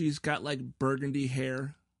like she's got like burgundy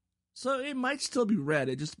hair. So it might still be red.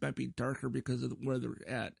 It just might be darker because of where they're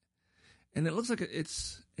at. And it looks like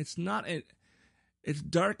it's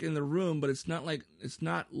dark in the room, but it's not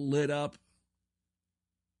lit up.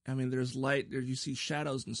 I mean, there's light there. You see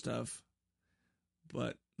shadows and stuff,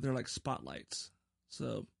 but they're like spotlights.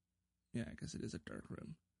 So yeah, I guess it is a dark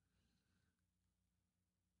room.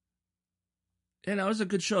 And it was a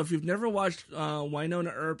good show. If you've never watched Winona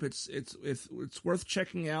Earp, it's worth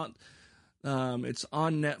checking out. It's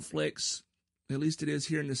on Netflix. At least it is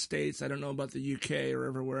here in the States. I don't know about the UK or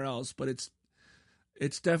everywhere else, but it's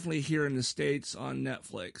definitely here in the States on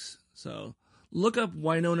Netflix. So look up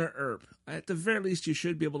Winona Earp. At the very least, you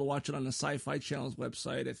should be able to watch it on the Sci-Fi Channel's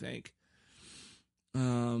website, I think.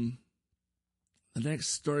 The next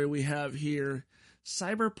story we have here,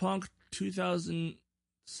 Cyberpunk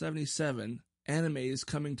 2077. Anime is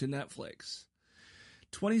coming to Netflix.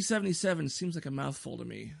 2077 seems like a mouthful to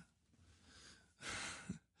me.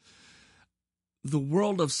 The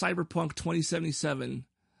world of Cyberpunk 2077,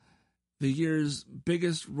 the year's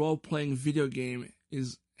biggest role-playing video game,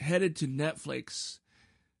 is headed to Netflix.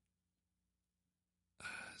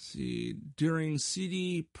 During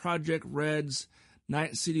CD Projekt Red's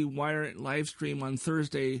Night City Wire livestream on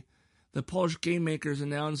Thursday, the Polish game makers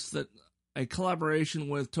announced that a collaboration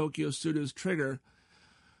with Tokyo Studios Trigger.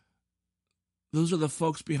 Those are the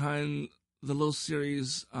folks behind the little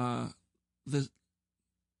series. Those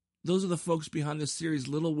are the folks behind the series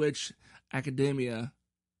Little Witch Academia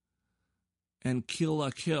and Kill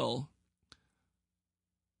la Kill.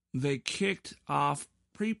 They kicked off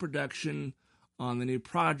pre-production on the new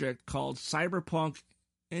project called Cyberpunk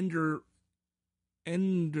Ender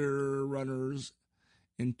Runners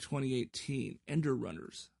in 2018. Ender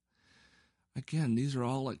Runners. Again, these are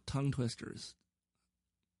all like tongue twisters.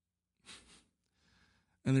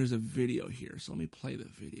 And there's a video here, so let me play the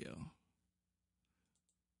video.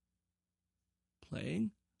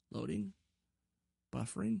 Playing, loading,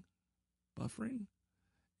 buffering,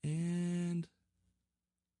 and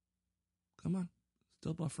come on,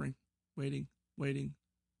 still buffering, waiting.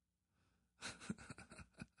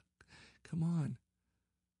 Come on.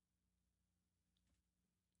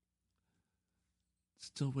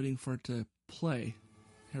 Still waiting for it to play.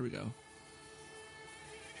 Here we go.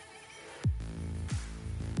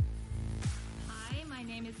 Hi, my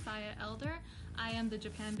name is Saya Elder. I am the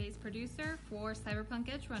Japan-based producer for Cyberpunk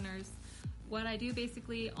Edgerunners. What I do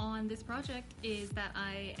basically on this project is that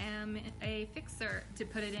I am a fixer, to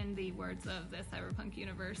put it in the words of the Cyberpunk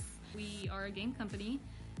universe. We are a game company.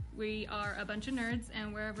 We are a bunch of nerds,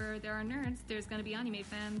 and wherever there are nerds, there's going to be anime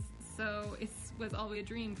fans. So it was always a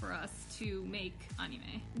dream for us to make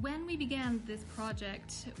anime. When we began this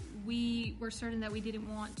project, we were certain that we didn't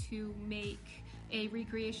want to make a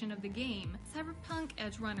recreation of the game. Cyberpunk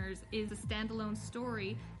Edgerunners is a standalone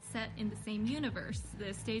story set in the same universe.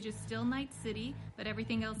 The stage is still Night City, but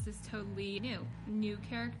everything else is totally new. New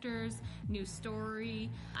characters, new story.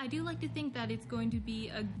 I do like to think that it's going to be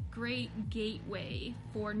a great gateway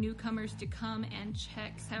for newcomers to come and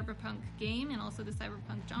check Cyberpunk game and also the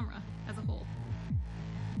Cyberpunk genre as a whole.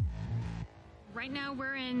 Right now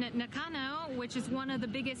we're in Nakano, which is one of the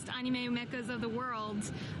biggest anime meccas of the world.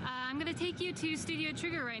 I'm going to take you to Studio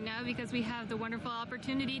Trigger right now because we have the wonderful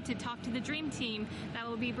opportunity to talk to the Dream Team that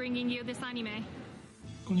will be bringing you this anime.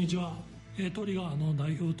 こんにちは。トリガーの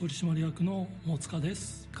代表取締役の大塚で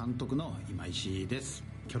す。監督の今石です。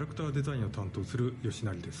キャラクターデザインを担当する吉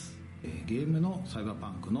成です。ゲームのサイバーパ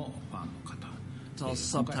ンクのファンの方。It's all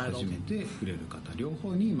subtitled.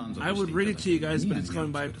 I would read it to you guys, but it's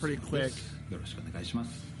going by pretty quick. よろしくお願いしま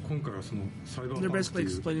す。今回はそのサイバーパン They're ク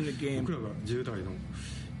basically という explaining the game. 僕らが10代の、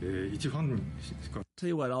一ファンにしか Tell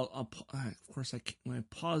you what, of course, when I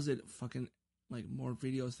pause it, fucking like more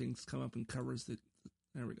video things come up and covers the.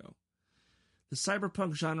 There we go. The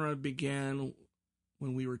cyberpunk genre began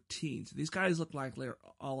when we were teens. These guys look like they're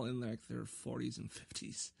all in like their 40s and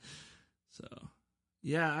 50s. So,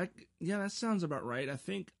 yeah, that sounds about right. I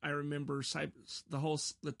think I remember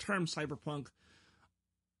the term cyberpunk.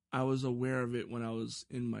 I was aware of it when I was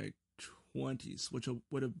in my 20s, which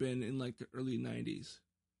would have been in like the early 90s.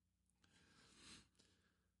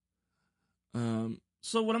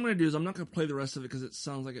 So what I'm going to do is I'm not going to play the rest of it because it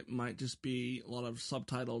sounds like it might just be a lot of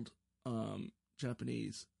subtitled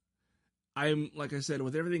Japanese. Like I said,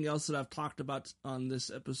 with everything else that I've talked about on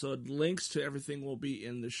this episode, links to everything will be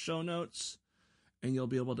in the show notes, and you'll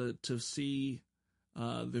be able to see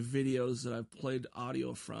the videos that I've played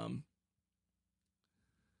audio from.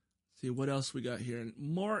 See what else we got here.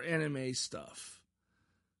 More anime stuff.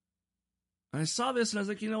 I saw this and I was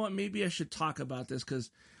like, you know what? Maybe I should talk about this because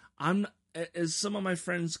as some of my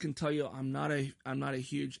friends can tell you, I'm not a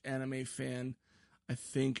huge anime fan. I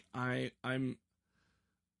think I'm.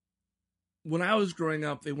 When I was growing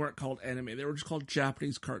up, they weren't called anime; they were just called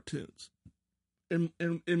Japanese cartoons. In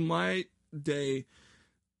my day,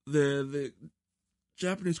 the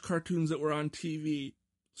Japanese cartoons that were on TV.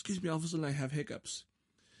 Excuse me, all of a sudden I have hiccups.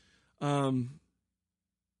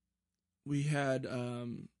 We had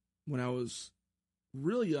when I was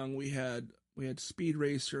real young, we had Speed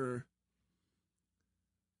Racer,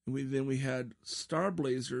 and we had Star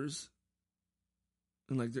Blazers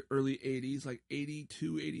in like the early 80s, like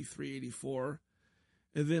 82, 83, 84.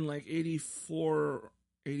 And then like 84,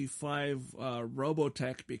 85,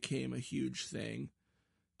 Robotech became a huge thing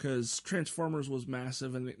because Transformers was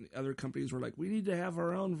massive and the other companies were like, we need to have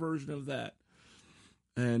our own version of that.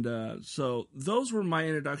 And so those were my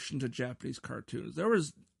introduction to Japanese cartoons. There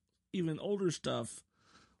was even older stuff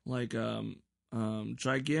like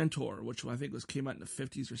Gigantor, which I think came out in the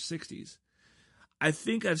 50s or 60s. I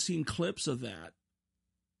think I've seen clips of that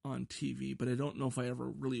on TV, but I don't know if I ever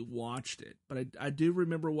really watched it. But I do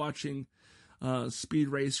remember watching Speed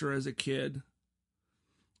Racer as a kid.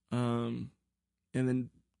 And then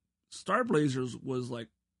Star Blazers was like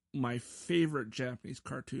my favorite Japanese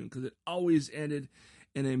cartoon because it always ended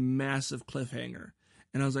in a massive cliffhanger.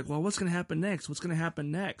 And I was like, well, what's going to happen next? What's going to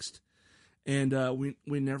happen next? And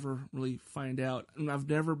we never really find out. And I've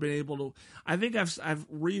never been able to. I think I've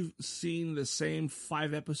seen the same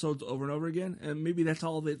 5 episodes over and over again, and maybe that's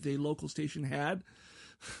all that the local station had.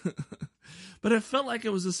 But it felt like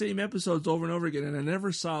it was the same episodes over and over again, and I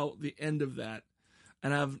never saw the end of that.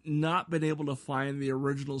 And I've not been able to find the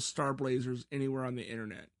original Star Blazers anywhere on the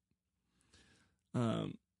internet.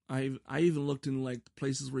 I even looked in like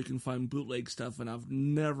places where you can find bootleg stuff, and I've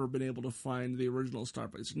never been able to find the original Star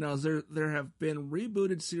Blazers. Now there have been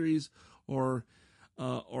rebooted series or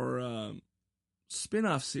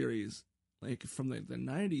spin-off series like from the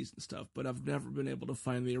 90s and stuff, but I've never been able to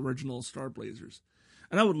find the original Star Blazers.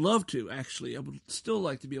 And I would love to, actually. I would still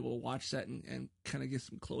like to be able to watch that and kind of get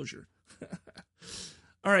some closure.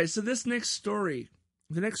 All right, so the next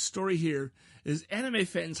story here is anime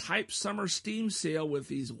fans hype summer Steam sale with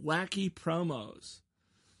these wacky promos.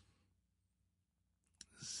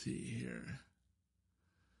 Let's see here.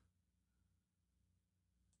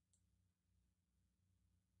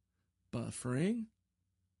 Buffering.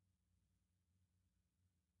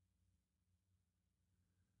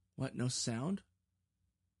 What? No sound?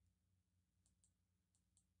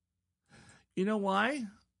 You know why?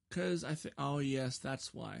 Because I think... Oh, yes,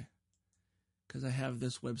 that's why. Because I have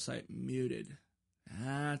this website muted.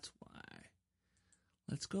 That's why.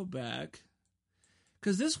 Let's go back.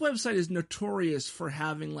 Because this website is notorious for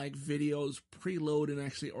having, like, videos preload and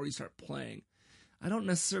actually already start playing. I don't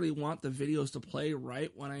necessarily want the videos to play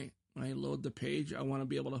right when I load the page. I want to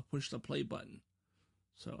be able to push the play button.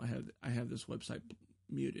 So I have this website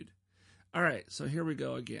muted. All right, so here we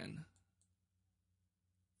go again.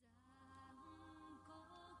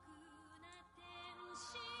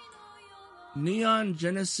 Neon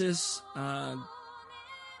Genesis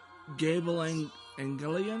Gable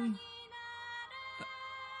Angelion.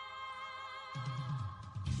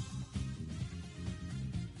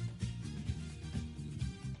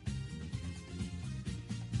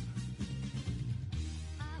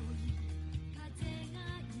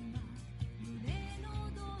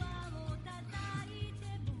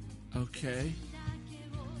 Okay.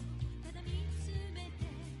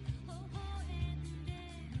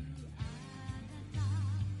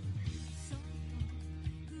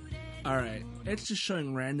 All right. It's just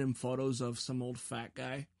showing random photos of some old fat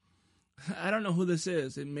guy. I don't know who this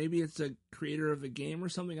is. And maybe it's a creator of a game or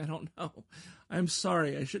something. I don't know. I'm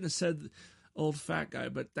sorry. I shouldn't have said old fat guy,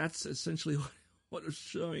 but that's essentially what it's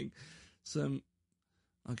showing.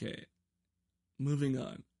 Okay. Moving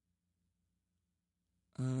on.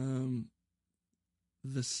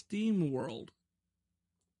 The Steam World.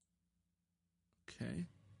 Okay.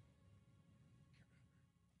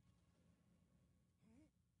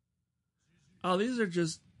 Oh, these are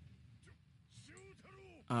just...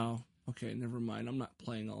 Oh, okay, never mind. I'm not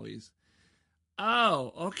playing all these.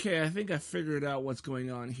 Oh, okay, I think I figured out what's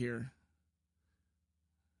going on here.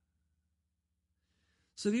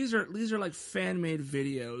 So these are like fan-made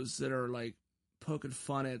videos that are like poking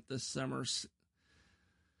fun at the summer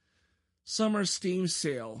Steam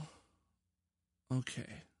sale. Okay.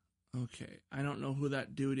 I don't know who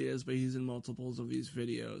that dude is, but he's in multiples of these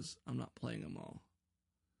videos. I'm not playing them all.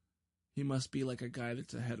 He must be like a guy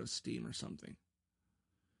that's ahead of Steam or something.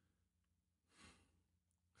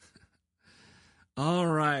 All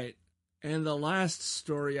right. And the last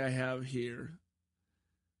story I have here.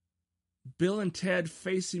 Bill and Ted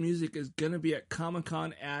Face the Music is going to be at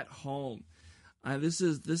Comic-Con at home. This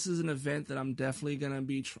is an event that I'm definitely going to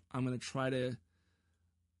be... I'm going to try to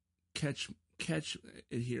catch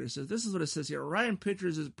it here. So this is what it says here. Orion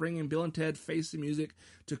Pictures is bringing Bill and Ted Face the Music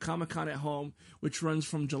to Comic-Con at Home, which runs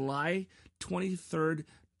from July 23rd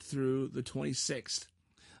through the 26th.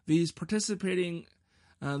 Those participating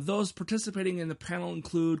in the panel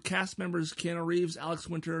include cast members Keanu Reeves, Alex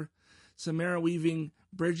Winter, Samara Weaving,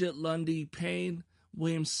 Bridget Lundy Payne,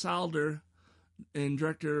 William Salder, and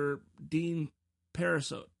director Dean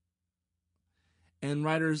Parisot, and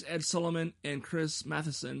writers Ed Solomon and Chris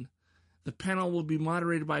Matheson. The panel will be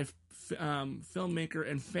moderated by filmmaker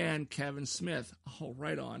and fan Kevin Smith. Oh,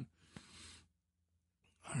 right on.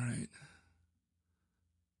 All right.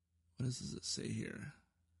 What does it say here?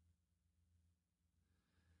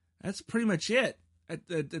 That's pretty much it.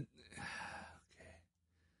 Okay.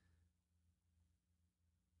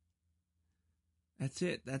 That's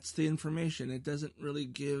it. That's the information. It doesn't really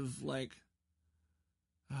give, like...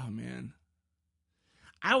 Oh, man.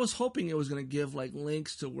 I was hoping it was going to give, like,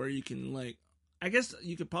 links to where you can, like... I guess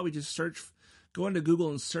you could probably just go into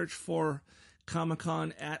Google and search for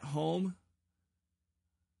Comic-Con at Home.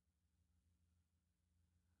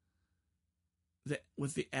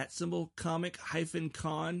 With the @ symbol,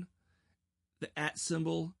 comic-con, the @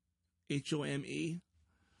 symbol, HOME.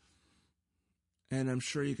 And I'm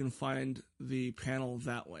sure you can find the panel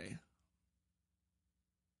that way.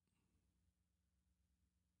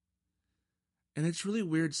 And it's really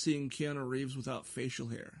weird seeing Keanu Reeves without facial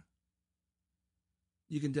hair.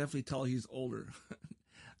 You can definitely tell he's older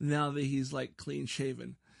now that he's like clean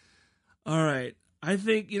shaven. All right. I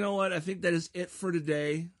think, you know what? I think that is it for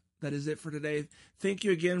today. Thank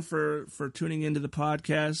you again for tuning into the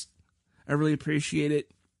podcast. I really appreciate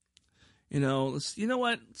it. You know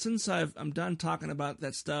what? Since I'm done talking about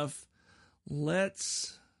that stuff,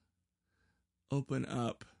 let's open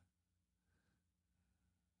up.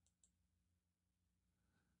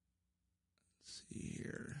 Let's see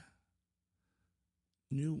here.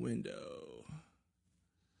 New window.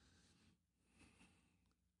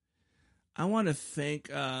 I want to thank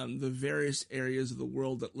the various areas of the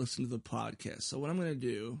world that listen to the podcast. So what I'm going to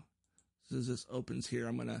do, as this opens here,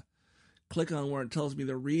 I'm going to click on where it tells me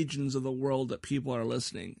the regions of the world that people are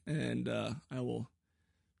listening, and I will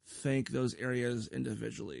thank those areas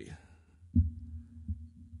individually.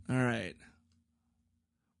 All right.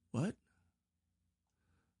 What?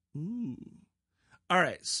 Ooh. All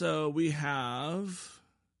right, so we have,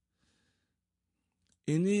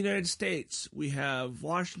 in the United States, we have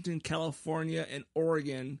Washington, California, and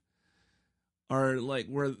Oregon are like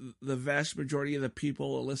where the vast majority of the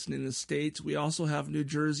people are listening in the States. We also have New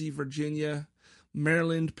Jersey, Virginia,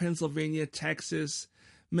 Maryland, Pennsylvania, Texas,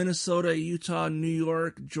 Minnesota, Utah, New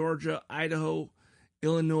York, Georgia, Idaho,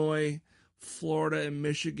 Illinois, Florida, and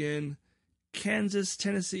Michigan, Kansas,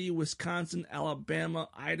 Tennessee, Wisconsin, Alabama,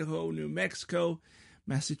 Idaho, New Mexico,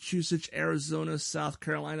 Massachusetts, Arizona, South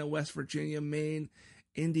Carolina, West Virginia, Maine,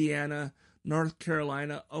 Indiana, North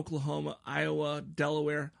Carolina, Oklahoma, Iowa,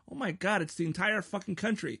 Delaware. Oh my God, it's the entire fucking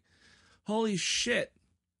country. Holy shit.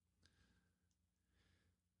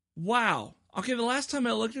 Wow. Okay, the last time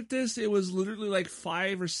I looked at this, it was literally like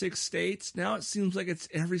 5 or 6 states. Now it seems like it's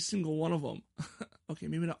every single one of them. Okay,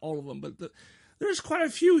 maybe not all of them, but there's quite a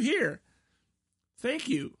few here. Thank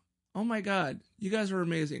you. Oh my God, you guys are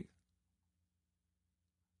amazing.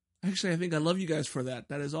 Actually, I think I love you guys for that.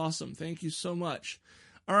 That is awesome. Thank you so much.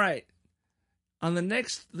 All right. On the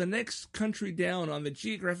next country down on the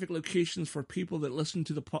geographic locations for people that listen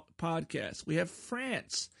to the podcast, we have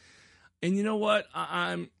France. And you know what?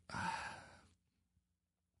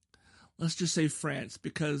 Let's just say France,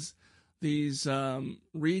 because these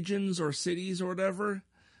regions or cities or whatever,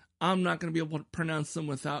 I'm not going to be able to pronounce them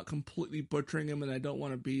without completely butchering them, and I don't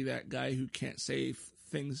want to be that guy who can't say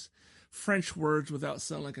French words without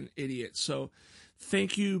sounding like an idiot. So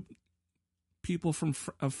thank you, people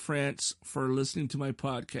of France, for listening to my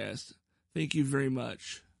podcast. Thank you very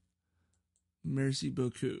much. Merci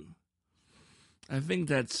beaucoup. I think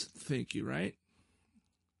that's thank you, right?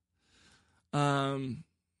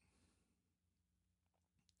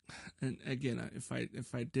 And again, if I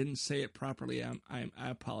didn't say it properly, I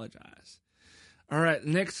apologize. All right,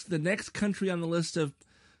 the next country on the list of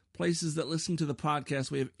places that listen to the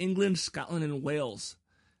podcast, we have England, Scotland, and Wales.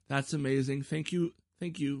 That's amazing. Thank you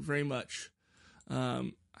very much.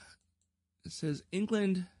 It says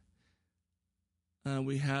England.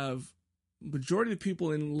 We have majority of the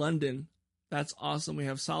people in London. That's awesome. We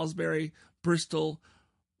have Salisbury, Bristol,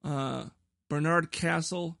 Barnard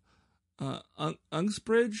Castle,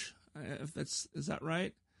 Uxbridge. Is that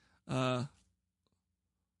right?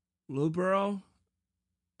 Loughborough,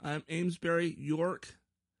 Amesbury, York.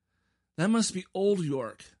 That must be Old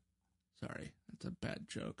York. Sorry, that's a bad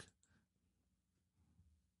joke.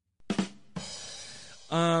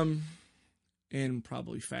 And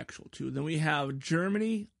probably factual too. Then we have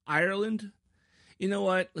Germany, Ireland. You know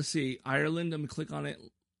what? Let's see. Ireland, I'm gonna click on it.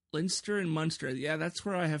 Leinster and Munster. Yeah, that's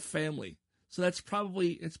where I have family. So it's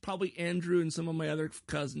probably Andrew and some of my other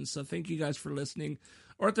cousins. So thank you guys for listening,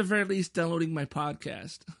 or at the very least downloading my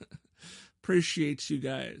podcast. Appreciates you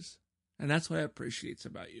guys, and that's what I appreciate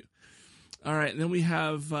about you. All right, and then we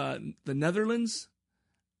have the Netherlands,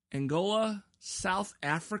 Angola, South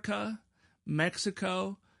Africa,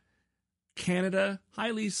 Mexico, Canada.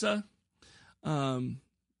 Hi, Lisa.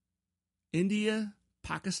 India,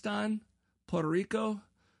 Pakistan, Puerto Rico,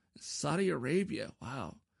 Saudi Arabia.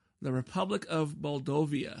 Wow. The Republic of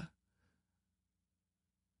Moldova,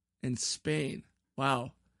 and Spain.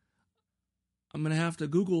 Wow. I'm going to have to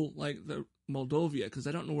Google like the Moldova because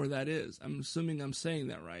I don't know where that is. I'm assuming I'm saying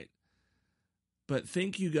that right. But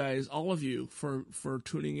thank you guys, all of you, for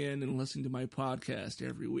tuning in and listening to my podcast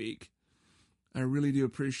every week. I really do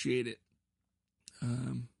appreciate it.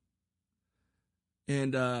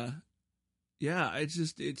 Yeah,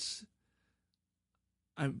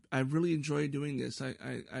 I really enjoy doing this.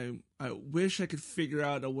 I wish I could figure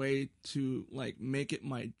out a way to like make it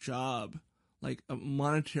my job, like a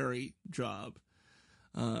monetary job.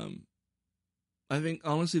 I think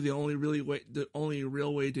honestly the only real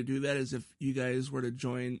way to do that is if you guys were to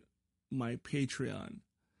join my Patreon.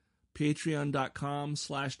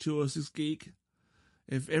 Patreon.com/206geek.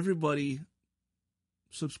 If everybody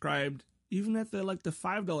subscribed, even at the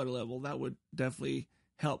 $5 level, that would definitely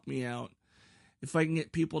help me out. If I can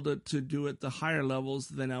get people to do it the higher levels,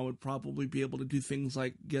 then I would probably be able to do things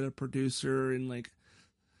like get a producer and like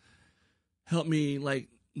help me like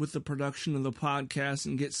with the production of the podcast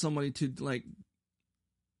and get somebody to like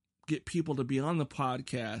get people to be on the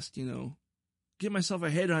podcast, you know, get myself a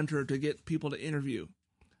headhunter to get people to interview.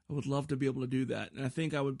 I would love to be able to do that. And I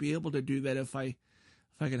think I would be able to do that if I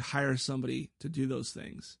could hire somebody to do those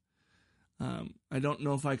things. I don't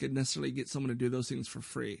know if I could necessarily get someone to do those things for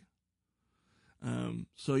free.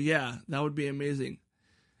 So yeah, that would be amazing.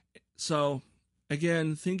 So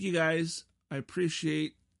again, thank you guys. I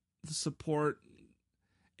appreciate the support.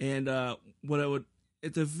 And what I would,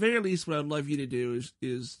 at the very least, what I'd love you to do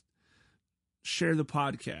is share the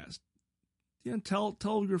podcast. You know,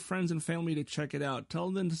 tell your friends and family to check it out.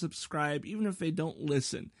 Tell them to subscribe, even if they don't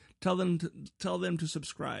listen. Tell them to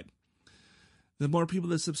subscribe. The more people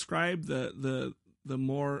that subscribe, the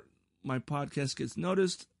more my podcast gets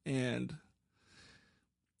noticed. And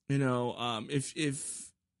you know, if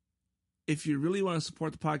you really want to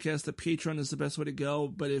support the podcast, the Patreon is the best way to go.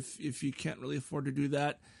 But if you can't really afford to do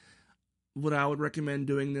that, what I would recommend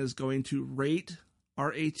doing is going to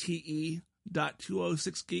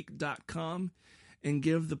rate.206geek.com and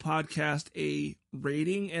give the podcast a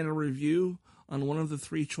rating and a review on one of the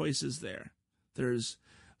three choices there. There's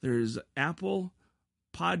Apple,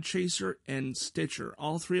 Podchaser, and Stitcher.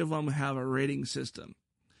 All three of them have a rating system.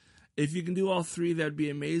 If you can do all three, that'd be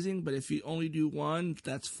amazing. But if you only do one,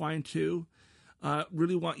 that's fine too.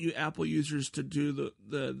 Really want you Apple users to do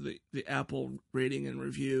the Apple rating and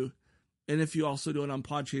review. And if you also do it on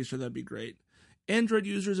Podchaser, that'd be great. Android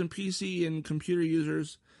users and PC and computer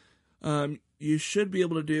users, you should be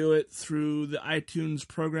able to do it through the iTunes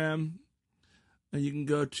program. And you can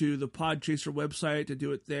go to the Podchaser website to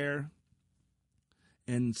do it there.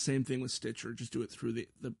 And same thing with Stitcher. Just do it through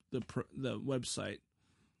the website.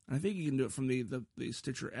 I think you can do it from the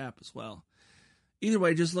Stitcher app as well. Either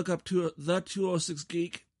way, just look up the 206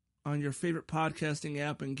 Geek on your favorite podcasting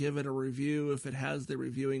app and give it a review if it has the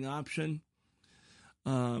reviewing option.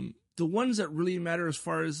 The ones that really matter as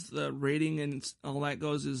far as the rating and all that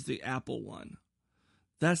goes is the Apple one.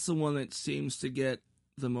 That's the one that seems to get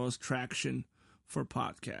the most traction for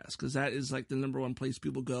podcasts, because that is like the number one place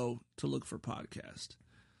people go to look for podcasts.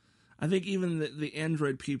 I think even the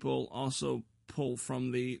Android people also pull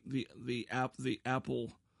from the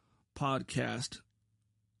Apple podcast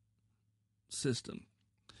system.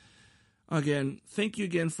 Again, thank you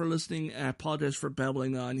again for listening. I apologize for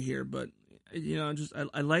babbling on here, but you know,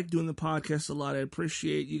 I like doing the podcast a lot. I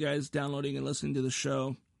appreciate you guys downloading and listening to the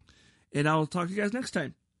show. And I'll talk to you guys next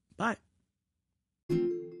time. Bye.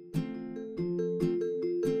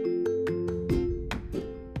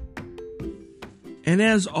 And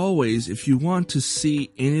as always, if you want to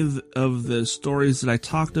see any of the stories that I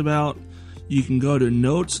talked about, you can go to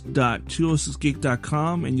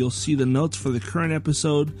notes.206geek.com and you'll see the notes for the current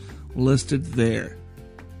episode listed there.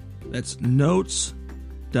 That's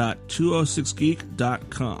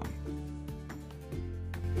notes.206geek.com.